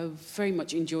Geetha. I very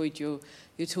much enjoyed your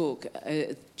talk.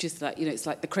 Just like, it's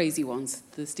like the crazy ones,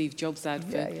 the Steve Jobs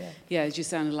advert. Yeah, it just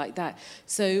sounded like that.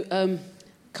 So,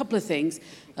 couple of things.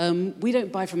 We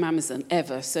don't buy from Amazon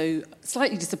ever, so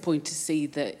slightly disappointed to see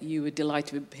that you were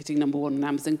delighted with hitting number 1 on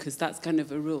Amazon, because that's kind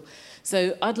of a rule.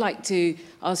 So I'd like to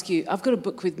ask you, I've got a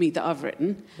book with me that I've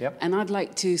written, and I'd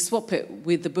like to swap it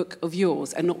with the book of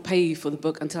yours and not pay you for the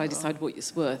book until I decide what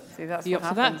it's worth. See, that's Are you what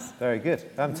up for happens. that? Very good.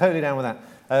 I'm totally down with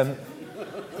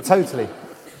that. Totally.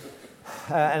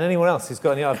 And anyone else who's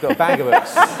got any? I've got a bag of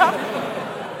books.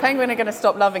 Penguin are going to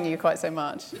stop loving you quite so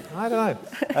much. I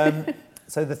don't know.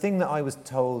 So the thing that I was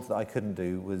told that I couldn't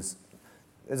do was,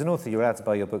 as an author, you're allowed to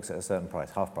buy your books at a certain price,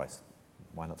 half price.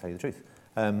 Why not tell you the truth?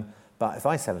 But if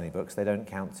I sell any books, they don't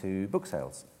count to book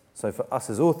sales. So for us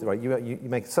as authors, right, you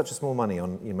make such a small money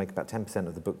on, you make about 10%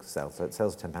 of the book sale. So it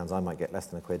sells for £10, I might get less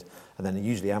than £1. And then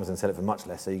usually Amazon sell it for much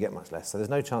less, so you get much less. So there's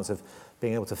no chance of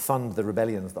being able to fund the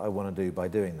rebellions that I want to do by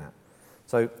doing that.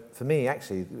 So for me,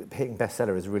 actually, hitting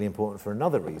bestseller is really important for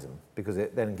another reason, because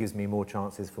it then gives me more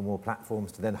chances for more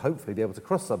platforms to then hopefully be able to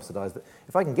cross-subsidise that.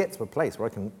 If I can get to a place where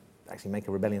I can actually make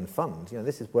a rebellion fund,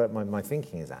 this is where my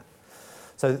thinking is at.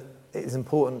 So it is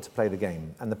important to play the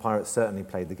game, and the pirates certainly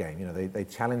played the game. They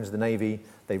challenged the Navy,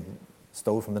 they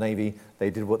stole from the Navy, they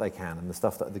did what they can, and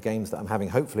the games that I'm having,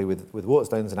 hopefully with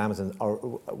Waterstones and Amazon, are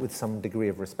with some degree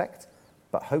of respect,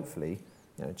 but hopefully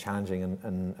challenging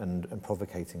and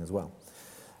provocating as well.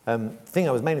 The thing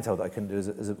I was mainly told that I couldn't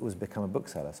do was become a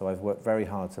bookseller. So I've worked very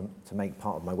hard to make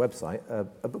part of my website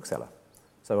a bookseller.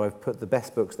 So I've put the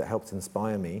best books that helped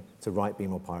inspire me to write Be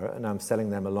More Pirate, and now I'm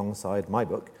selling them alongside my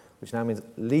book, which now means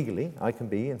legally I can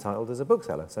be entitled as a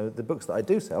bookseller. So the books that I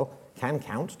do sell can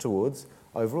count towards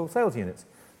overall sales units.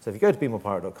 So if you go to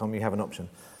BeMorePirate.com, you have an option.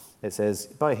 It says,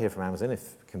 buy here from Amazon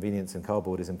if convenience and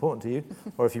cardboard is important to you,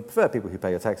 or if you prefer people who pay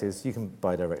your taxes, you can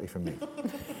buy directly from me.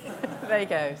 There you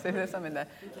go. So there's some in there.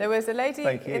 There was a lady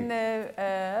in the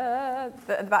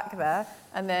back there,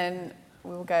 and then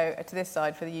we will go to this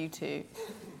side for the you two.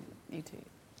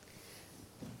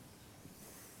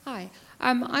 Hi.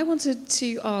 I wanted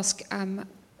to ask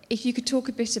if you could talk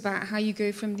a bit about how you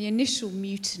go from the initial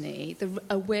mutiny, the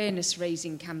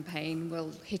awareness-raising campaign,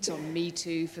 we'll hit on Me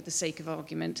Too for the sake of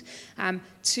argument,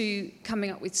 to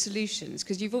coming up with solutions,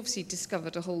 because you've obviously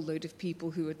discovered a whole load of people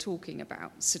who are talking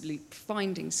about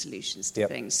finding solutions to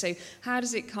things. So how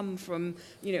does it come from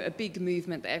a big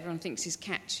movement that everyone thinks is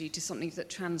catchy to something that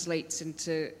translates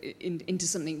into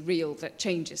something real that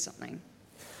changes something?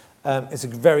 It's a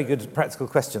very good practical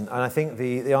question, and I think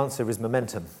the answer is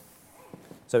momentum.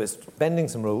 So it's bending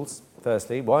some rules,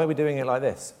 firstly. Why are we doing it like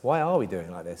this? Why are we doing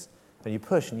it like this? And you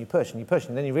push and you push and you push,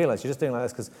 and then you realise you're just doing it like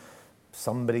this because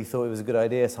somebody thought it was a good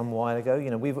idea some while ago.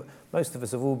 Most of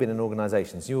us have all been in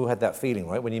organisations. You all had that feeling,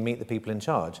 right, when you meet the people in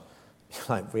charge. You're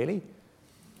like, really?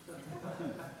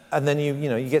 And then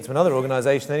you get to another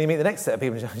organisation, then you meet the next set of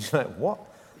people in charge. You're like, what?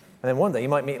 And then one day you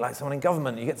might meet someone in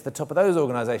government. You get to the top of those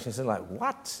organisations, and you're like,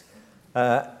 what?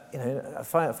 I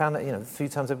found that a few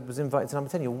times I was invited to number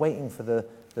 10. You're waiting for the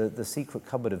secret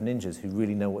cupboard of ninjas who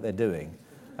really know what they're doing.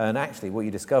 And actually what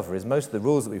you discover is most of the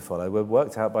rules that we follow were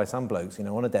worked out by some blokes,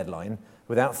 on a deadline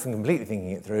without completely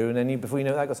thinking it through, and then before you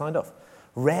know it, that got signed off.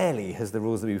 Rarely has the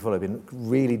rules that we follow been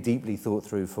really deeply thought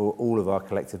through for all of our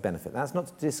collective benefit. That's not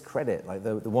to discredit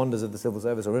the wonders of the civil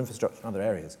service or infrastructure in other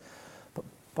areas. But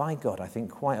by God, I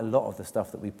think quite a lot of the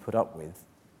stuff that we put up with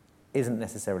isn't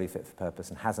necessarily fit for purpose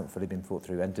and hasn't fully been thought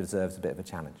through and deserves a bit of a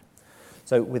challenge.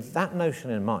 So with that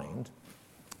notion in mind,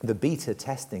 the beta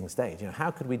testing stage,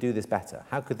 how could we do this better?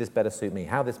 How could this better suit me?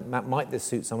 How might this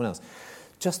suit someone else?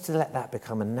 Just to let that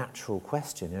become a natural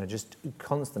question, just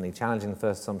constantly challenging the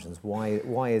first assumptions.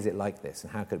 Why is it like this,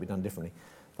 and how could it be done differently?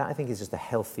 That, I think, is just a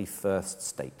healthy first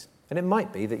state. And it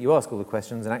might be that you ask all the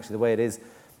questions, and actually the way it is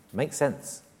makes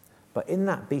sense. But in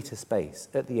that beta space,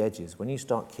 at the edges, when you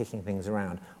start kicking things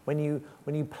around, when you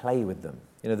play with them,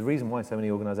 the reason why so many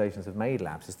organisations have made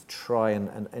labs is to try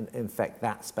and infect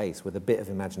that space with a bit of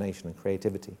imagination and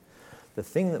creativity. The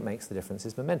thing that makes the difference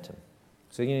is momentum.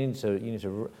 So you need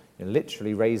to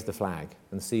literally raise the flag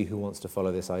and see who wants to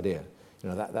follow this idea.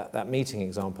 That meeting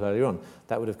example earlier on,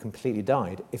 that would have completely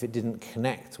died if it didn't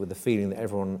connect with the feeling that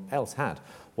everyone else had.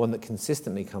 One that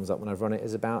consistently comes up when I've run it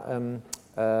is about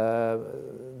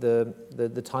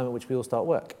the time at which we all start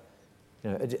work.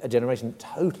 A generation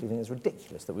totally think it's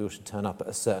ridiculous that we all should turn up at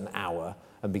a certain hour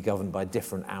and be governed by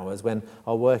different hours when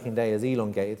our working day is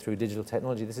elongated through digital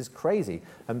technology. This is crazy.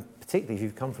 And particularly if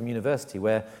you've come from university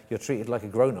where you're treated like a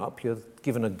grown-up, you're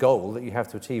given a goal that you have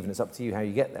to achieve and it's up to you how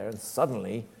you get there, and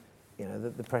suddenly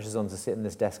the pressure's on to sit in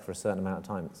this desk for a certain amount of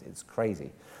time. It's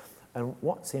crazy. And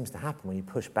what seems to happen when you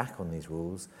push back on these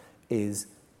rules is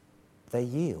they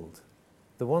yield.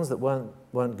 The ones that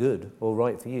weren't good or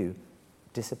right for you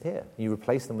disappear. You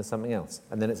replace them with something else.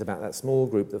 And then it's about that small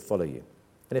group that follow you.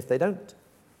 And if they don't,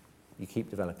 you keep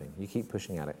developing. You keep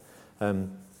pushing at it.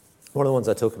 One of the ones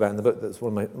I talk about in the book that's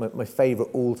one of my favourite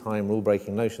all-time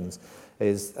rule-breaking notions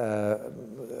is a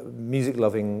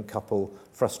music-loving couple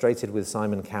frustrated with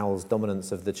Simon Cowell's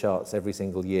dominance of the charts every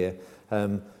single year,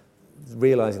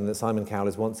 realising that Simon Cowell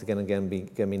is once again going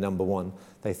to be number one.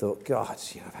 They thought, God,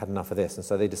 I've had enough of this. And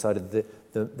so they decided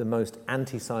the most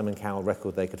anti-Simon Cowell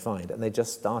record they could find. And they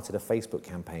just started a Facebook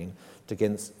campaign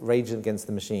to Rage Against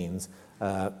the Machines,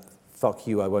 Fuck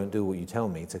You, I Won't Do What You Tell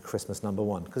Me, to Christmas number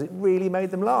one, because it really made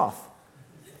them laugh.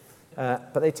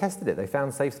 But they tested it. They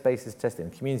found safe spaces to test it,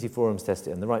 and community forums test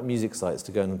it, and the right music sites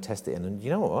to go and test it in. And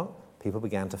you know what? People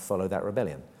began to follow that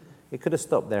rebellion. It could have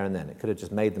stopped there and then. It could have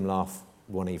just made them laugh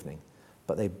one evening.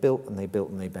 But they built and they built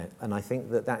and they built. And I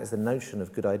think that is the notion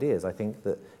of good ideas. I think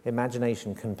that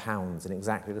imagination compounds in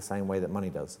exactly the same way that money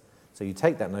does. So you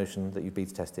take that notion that you've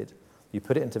beta tested, you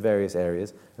put it into various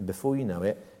areas, and before you know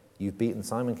it, you've beaten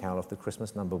Simon Cowell off the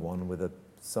Christmas number one with a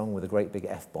song with a great big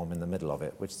F-bomb in the middle of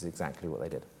it, which is exactly what they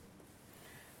did.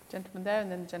 Gentleman there,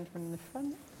 and then the gentleman in the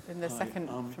front, in the second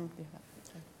from...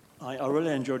 I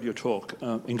really enjoyed your talk,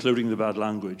 including the bad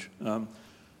language.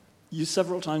 You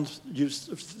several times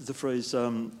used the phrase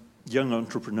young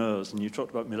entrepreneurs, and you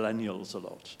talked about millennials a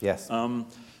lot. Yes.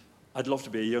 I'd love to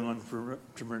be a young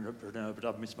entrepreneur, but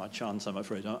I've missed my chance, I'm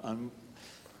afraid.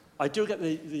 I do get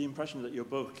the impression that your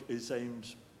book is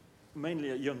aimed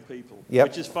mainly at young people,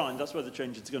 which is fine. That's where the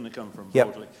change is going to come from,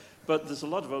 broadly. But there's a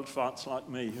lot of old farts like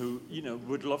me who,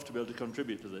 would love to be able to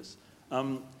contribute to this.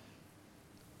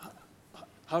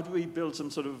 How do we build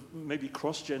some sort of maybe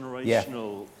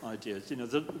cross-generational ideas?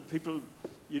 The people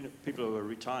who are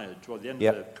retired toward the end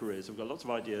of their careers have got lots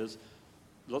of ideas,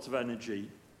 lots of energy.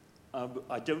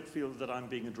 I don't feel that I'm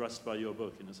being addressed by your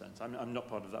book, in a sense. I'm not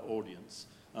part of that audience.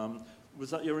 Was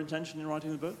that your intention in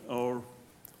writing the book, or?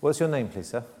 What's your name, please,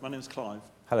 sir? My name's Clive.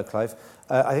 Hello, Clive.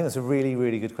 I think that's a really,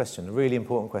 really good question, a really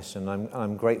important question, and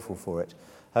I'm grateful for it.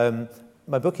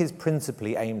 My book is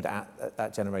principally aimed at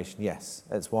that generation, yes.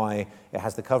 That's why it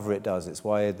has the cover it does. It's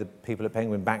why the people at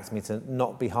Penguin backed me to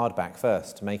not be hardback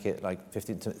first, to make it like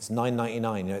it's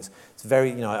 $9.99. It's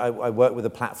very, I work with a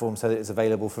platform so that it's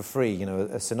available for free,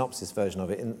 a synopsis version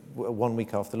of it in 1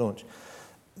 week after launch.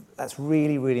 That's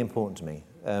really, really important to me.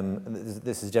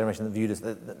 This is a generation that viewed as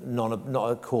not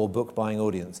a core book-buying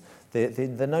audience.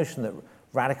 The notion that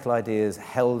radical ideas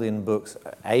held in books,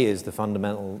 is the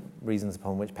fundamental reasons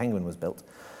upon which Penguin was built,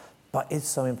 but it's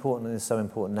so important and is so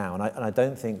important now. And I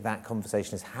don't think that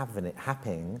conversation is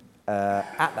happening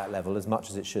at that level as much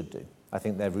as it should do. I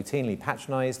think they're routinely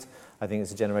patronised. I think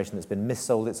it's a generation that's been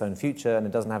missold its own future, and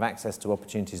it doesn't have access to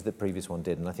opportunities that the previous one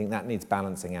did. And I think that needs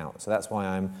balancing out. So that's why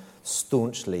I'm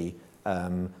staunchly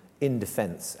in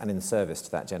defence and in service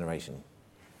to that generation.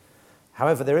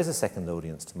 However, there is a second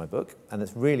audience to my book, and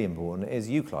it's really important, is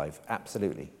you, Clive,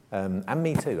 absolutely. And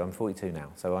me too, I'm 42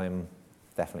 now, so I'm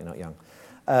definitely not young.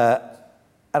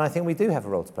 And I think we do have a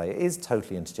role to play. It is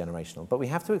totally intergenerational, but we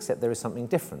have to accept there is something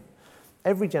different.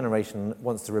 Every generation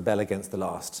wants to rebel against the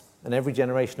last, and every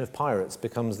generation of pirates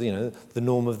becomes the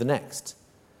norm of the next.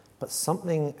 But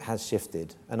something has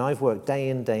shifted, and I've worked day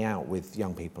in, day out with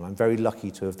young people. I'm very lucky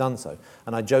to have done so.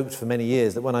 And I joked for many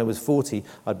years that when I was 40,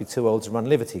 I'd be too old to run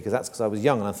Liberty, because that's because I was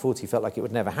young, and at 40 felt like it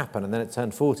would never happen, and then it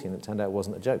turned 40, and it turned out it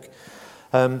wasn't a joke.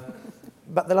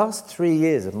 But the last 3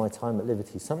 years of my time at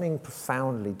Liberty, something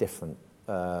profoundly different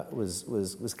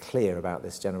was clear about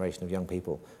this generation of young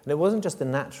people. And it wasn't just the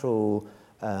natural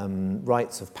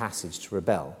rites of passage to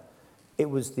rebel. It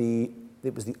was the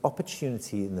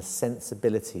opportunity and the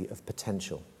sensibility of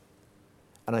potential.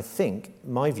 And I think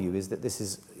my view is that this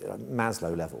is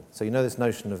Maslow level. So this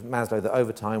notion of Maslow, that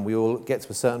over time we all get to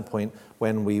a certain point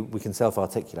when we can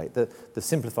self-articulate. The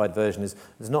simplified version is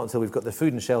it's not until we've got the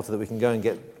food and shelter that we can go and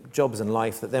get jobs and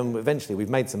life that then eventually we've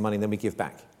made some money and then we give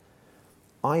back.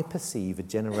 I perceive a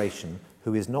generation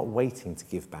who is not waiting to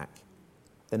give back.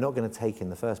 They're not going to take in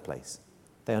the first place.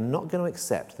 They are not going to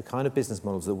accept the kind of business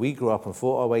models that we grew up and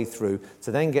fought our way through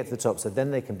to then get to the top so then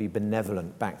they can be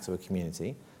benevolent back to a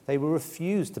community. They will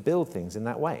refuse to build things in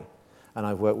that way. And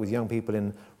I've worked with young people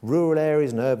in rural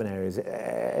areas and urban areas,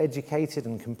 educated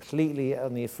and completely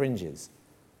on the fringes.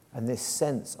 And this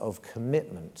sense of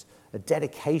commitment, a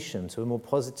dedication to a more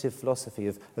positive philosophy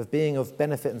of being of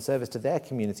benefit and service to their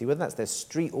community, whether that's their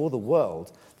street or the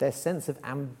world, their sense of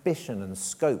ambition and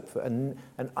scope and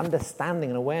understanding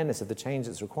and awareness of the change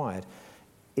that's required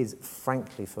is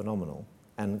frankly phenomenal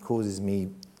and causes me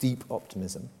deep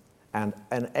optimism. And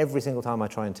every single time I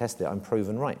try and test it, I'm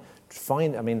proven right.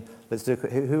 Let's do a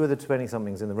quick, who are the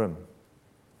 20-somethings in the room?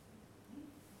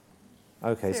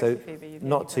 Okay, so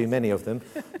not too many of them.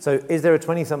 So is there a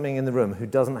 20-something in the room who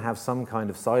doesn't have some kind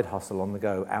of side hustle on the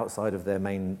go outside of their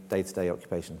main day-to-day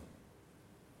occupation?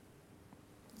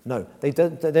 No, they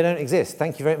don't exist.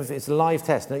 Thank you very much. It's a live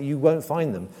test. No, you won't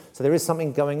find them. So there is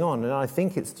something going on, and I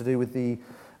think it's to do with the,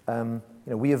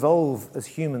 we evolve as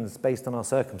humans based on our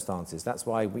circumstances. That's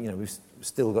why we've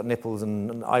still got nipples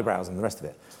and eyebrows and the rest of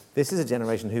it. This is a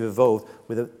generation who evolved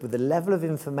with a level of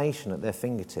information at their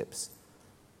fingertips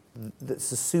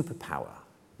that's a superpower.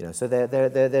 So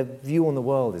their view on the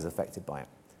world is affected by it,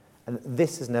 and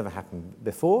this has never happened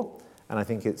before. And I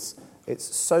think it's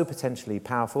so potentially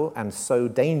powerful and so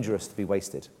dangerous to be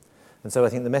wasted. And so I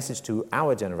think the message to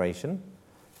our generation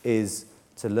is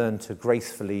to learn to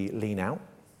gracefully lean out.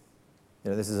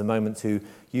 This is a moment to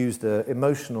use the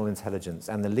emotional intelligence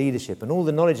and the leadership and all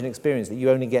the knowledge and experience that you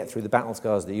only get through the battle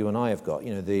scars that you and I have got,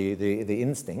 the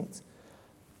instinct,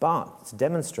 but to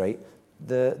demonstrate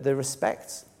the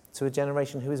respect to a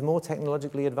generation who is more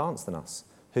technologically advanced than us,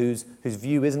 whose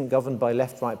view isn't governed by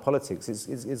left-right politics,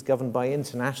 it's governed by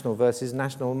international versus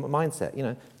national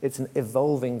mindset. It's an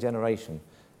evolving generation,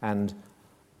 and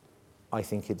I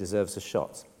think it deserves a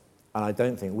shot. And I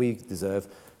don't think we deserve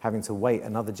having to wait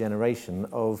another generation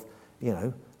of,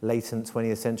 latent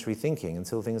 20th century thinking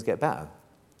until things get better.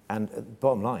 And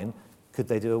bottom line, could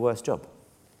they do a worse job?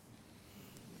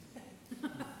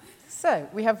 So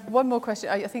we have one more question.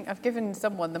 I think I've given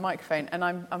someone the microphone, and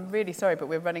I'm really sorry, but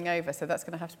we're running over, so that's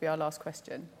going to have to be our last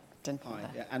question.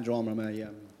 Hi, Andrew Armour.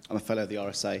 I'm a fellow of the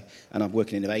RSA, and I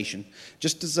work in innovation.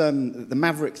 Just as the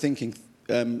maverick thinking,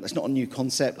 it's not a new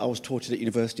concept. I was taught it at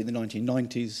university in the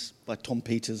 1990s by Tom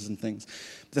Peters and things.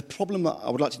 But the problem that I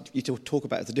would like you to talk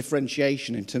about is the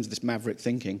differentiation in terms of this maverick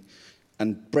thinking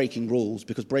and breaking rules,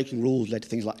 because breaking rules led to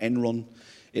things like Enron.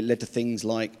 It led to things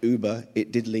like Uber.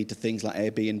 It did lead to things like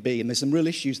Airbnb. And there's some real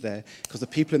issues there because the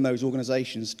people in those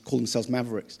organisations call themselves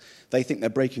mavericks. They think they're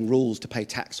breaking rules to pay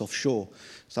tax offshore.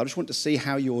 So I just want to see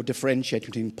how you're differentiating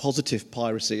between positive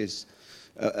piracy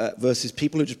versus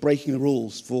people who are just breaking the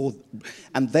rules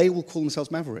and they will call themselves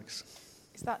mavericks.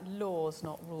 Is that laws,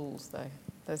 not rules,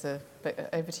 though?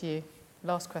 Over to you.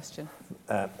 Last question.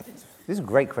 These are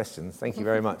great questions. Thank you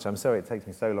very much. I'm sorry it takes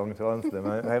me so long to answer them.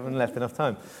 I haven't left enough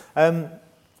time.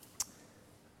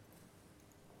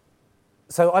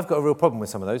 So I've got a real problem with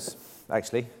some of those,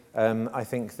 actually. I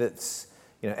think that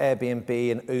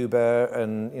Airbnb and Uber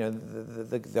and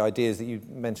the ideas that you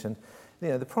mentioned,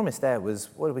 the promise there was,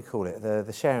 what do we call it?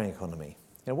 The sharing economy.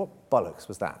 What bollocks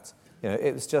was that?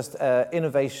 It was just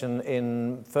innovation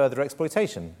in further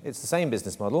exploitation. It's the same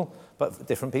business model, but for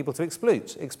different people to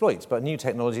exploit. But new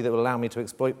technology that will allow me to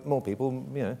exploit more people,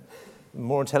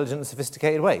 more intelligent and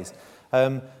sophisticated ways.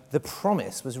 The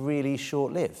promise was really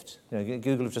short-lived.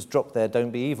 Google have just dropped their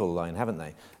 "Don't be evil" line, haven't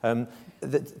they?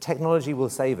 The technology will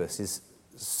save us is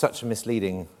such a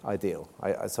misleading ideal.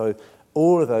 So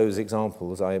all of those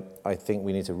examples, I think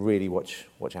we need to really watch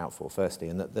out for. Firstly,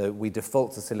 and that we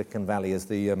default to Silicon Valley as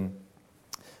the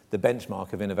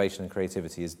benchmark of innovation and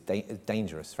creativity is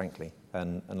dangerous, frankly.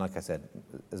 And like I said,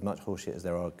 as much horseshit as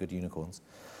there are good unicorns.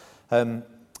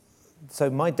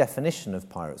 So my definition of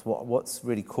pirates, what's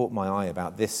really caught my eye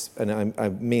about this, and I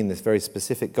mean this very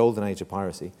specific golden age of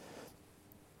piracy,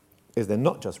 is they're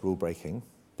not just rule breaking,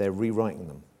 they're rewriting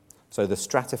them. So the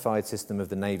stratified system of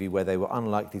the Navy, where they were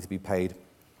unlikely to be paid,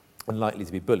 unlikely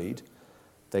to be bullied,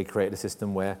 they created a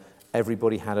system where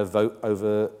everybody had a vote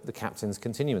over the captain's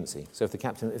continuancy. So if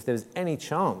there was any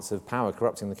chance of power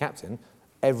corrupting the captain,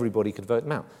 everybody could vote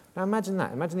them out. Now imagine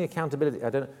that. Imagine the accountability. I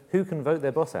don't know who can vote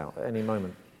their boss out at any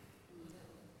moment.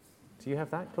 Do you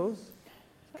have that clause?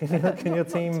 Can your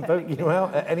team vote you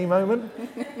out at any moment?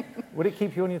 Would it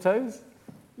keep you on your toes?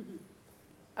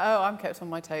 Oh, I'm kept on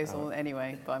my toes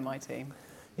anyway by my team.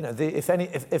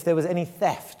 If there was any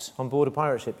theft on board a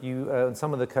pirate ship, on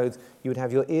some of the codes, you would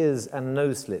have your ears and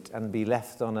nose slit and be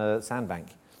left on a sandbank.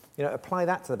 Apply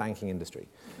that to the banking industry.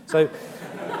 So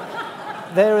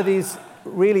there are these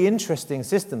really interesting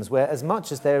systems where, as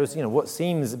much as there is, what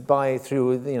seems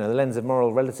through the lens of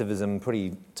moral relativism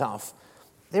pretty tough,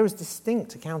 there is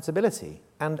distinct accountability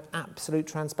and absolute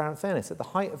transparent fairness. At the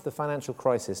height of the financial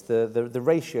crisis, the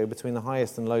ratio between the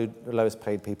highest and lowest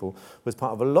paid people was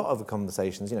part of a lot of the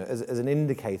conversations, as an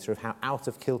indicator of how out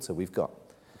of kilter we've got.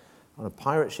 On a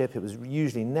pirate ship, it was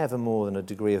usually never more than a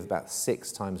degree of about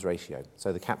 6 times ratio.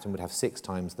 So the captain would have 6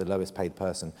 times the lowest paid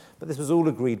person. But this was all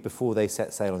agreed before they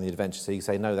set sail on the adventure. So you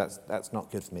say, no, that's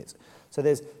not good for me. So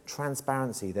there's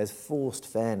transparency, there's forced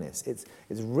fairness. It's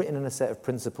written in a set of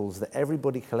principles that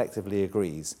everybody collectively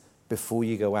agrees before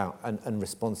you go out, and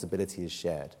responsibility is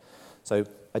shared. So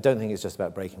I don't think it's just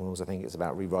about breaking rules. I think it's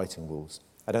about rewriting rules.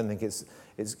 I don't think it's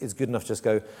good enough to just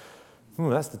go,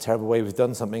 that's the terrible way we've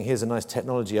done something. Here's a nice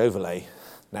technology overlay.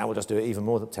 Now we'll just do it even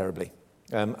more terribly.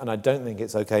 And I don't think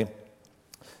it's okay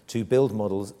to build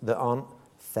models that aren't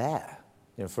fair.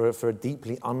 For a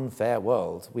deeply unfair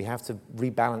world, we have to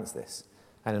rebalance this.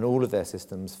 And in all of their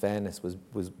systems, fairness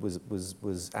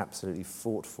was absolutely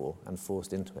fought for and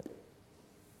forced into it.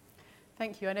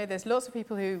 Thank you. I know there's lots of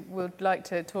people who would like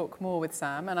to talk more with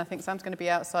Sam, and I think Sam's going to be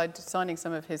outside signing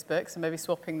some of his books and maybe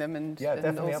swapping them and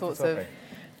all sorts of...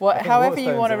 however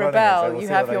you want to rebel, so you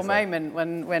have your moment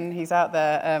when he's out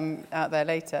there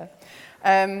later.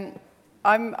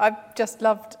 I've just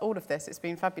loved all of this. It's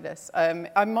been fabulous.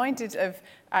 I'm minded of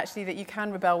actually that you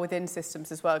can rebel within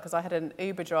systems as well, because I had an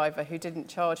Uber driver who didn't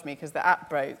charge me because the app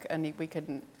broke and we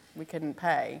couldn't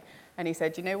pay. And he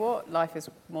said, you know what? Life is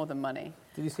more than money.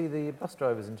 Did you see the bus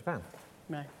drivers in Japan?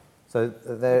 No. So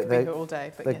they're all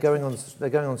day, but going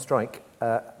on strike,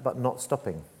 but not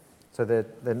stopping. So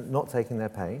they're not taking their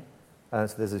pay.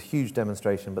 So there's a huge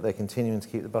demonstration, but they're continuing to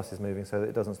keep the buses moving so that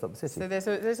it doesn't stop the city. So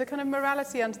there's a kind of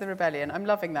morality under the rebellion. I'm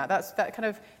loving that. That kind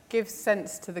of gives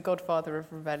sense to the godfather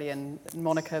of rebellion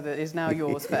moniker that is now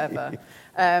yours forever.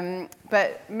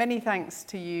 But many thanks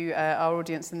to you, our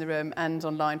audience in the room and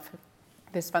online, for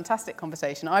this fantastic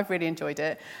conversation. I've really enjoyed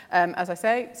it. As I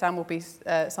say, Sam will be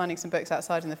signing some books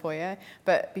outside in the foyer.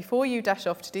 But before you dash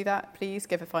off to do that, please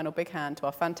give a final big hand to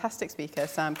our fantastic speaker,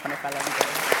 Sam Punifeller.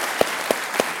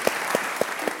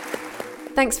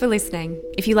 Thanks for listening.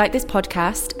 If you like this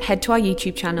podcast, head to our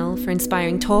YouTube channel for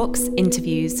inspiring talks,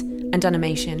 interviews, and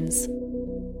animations.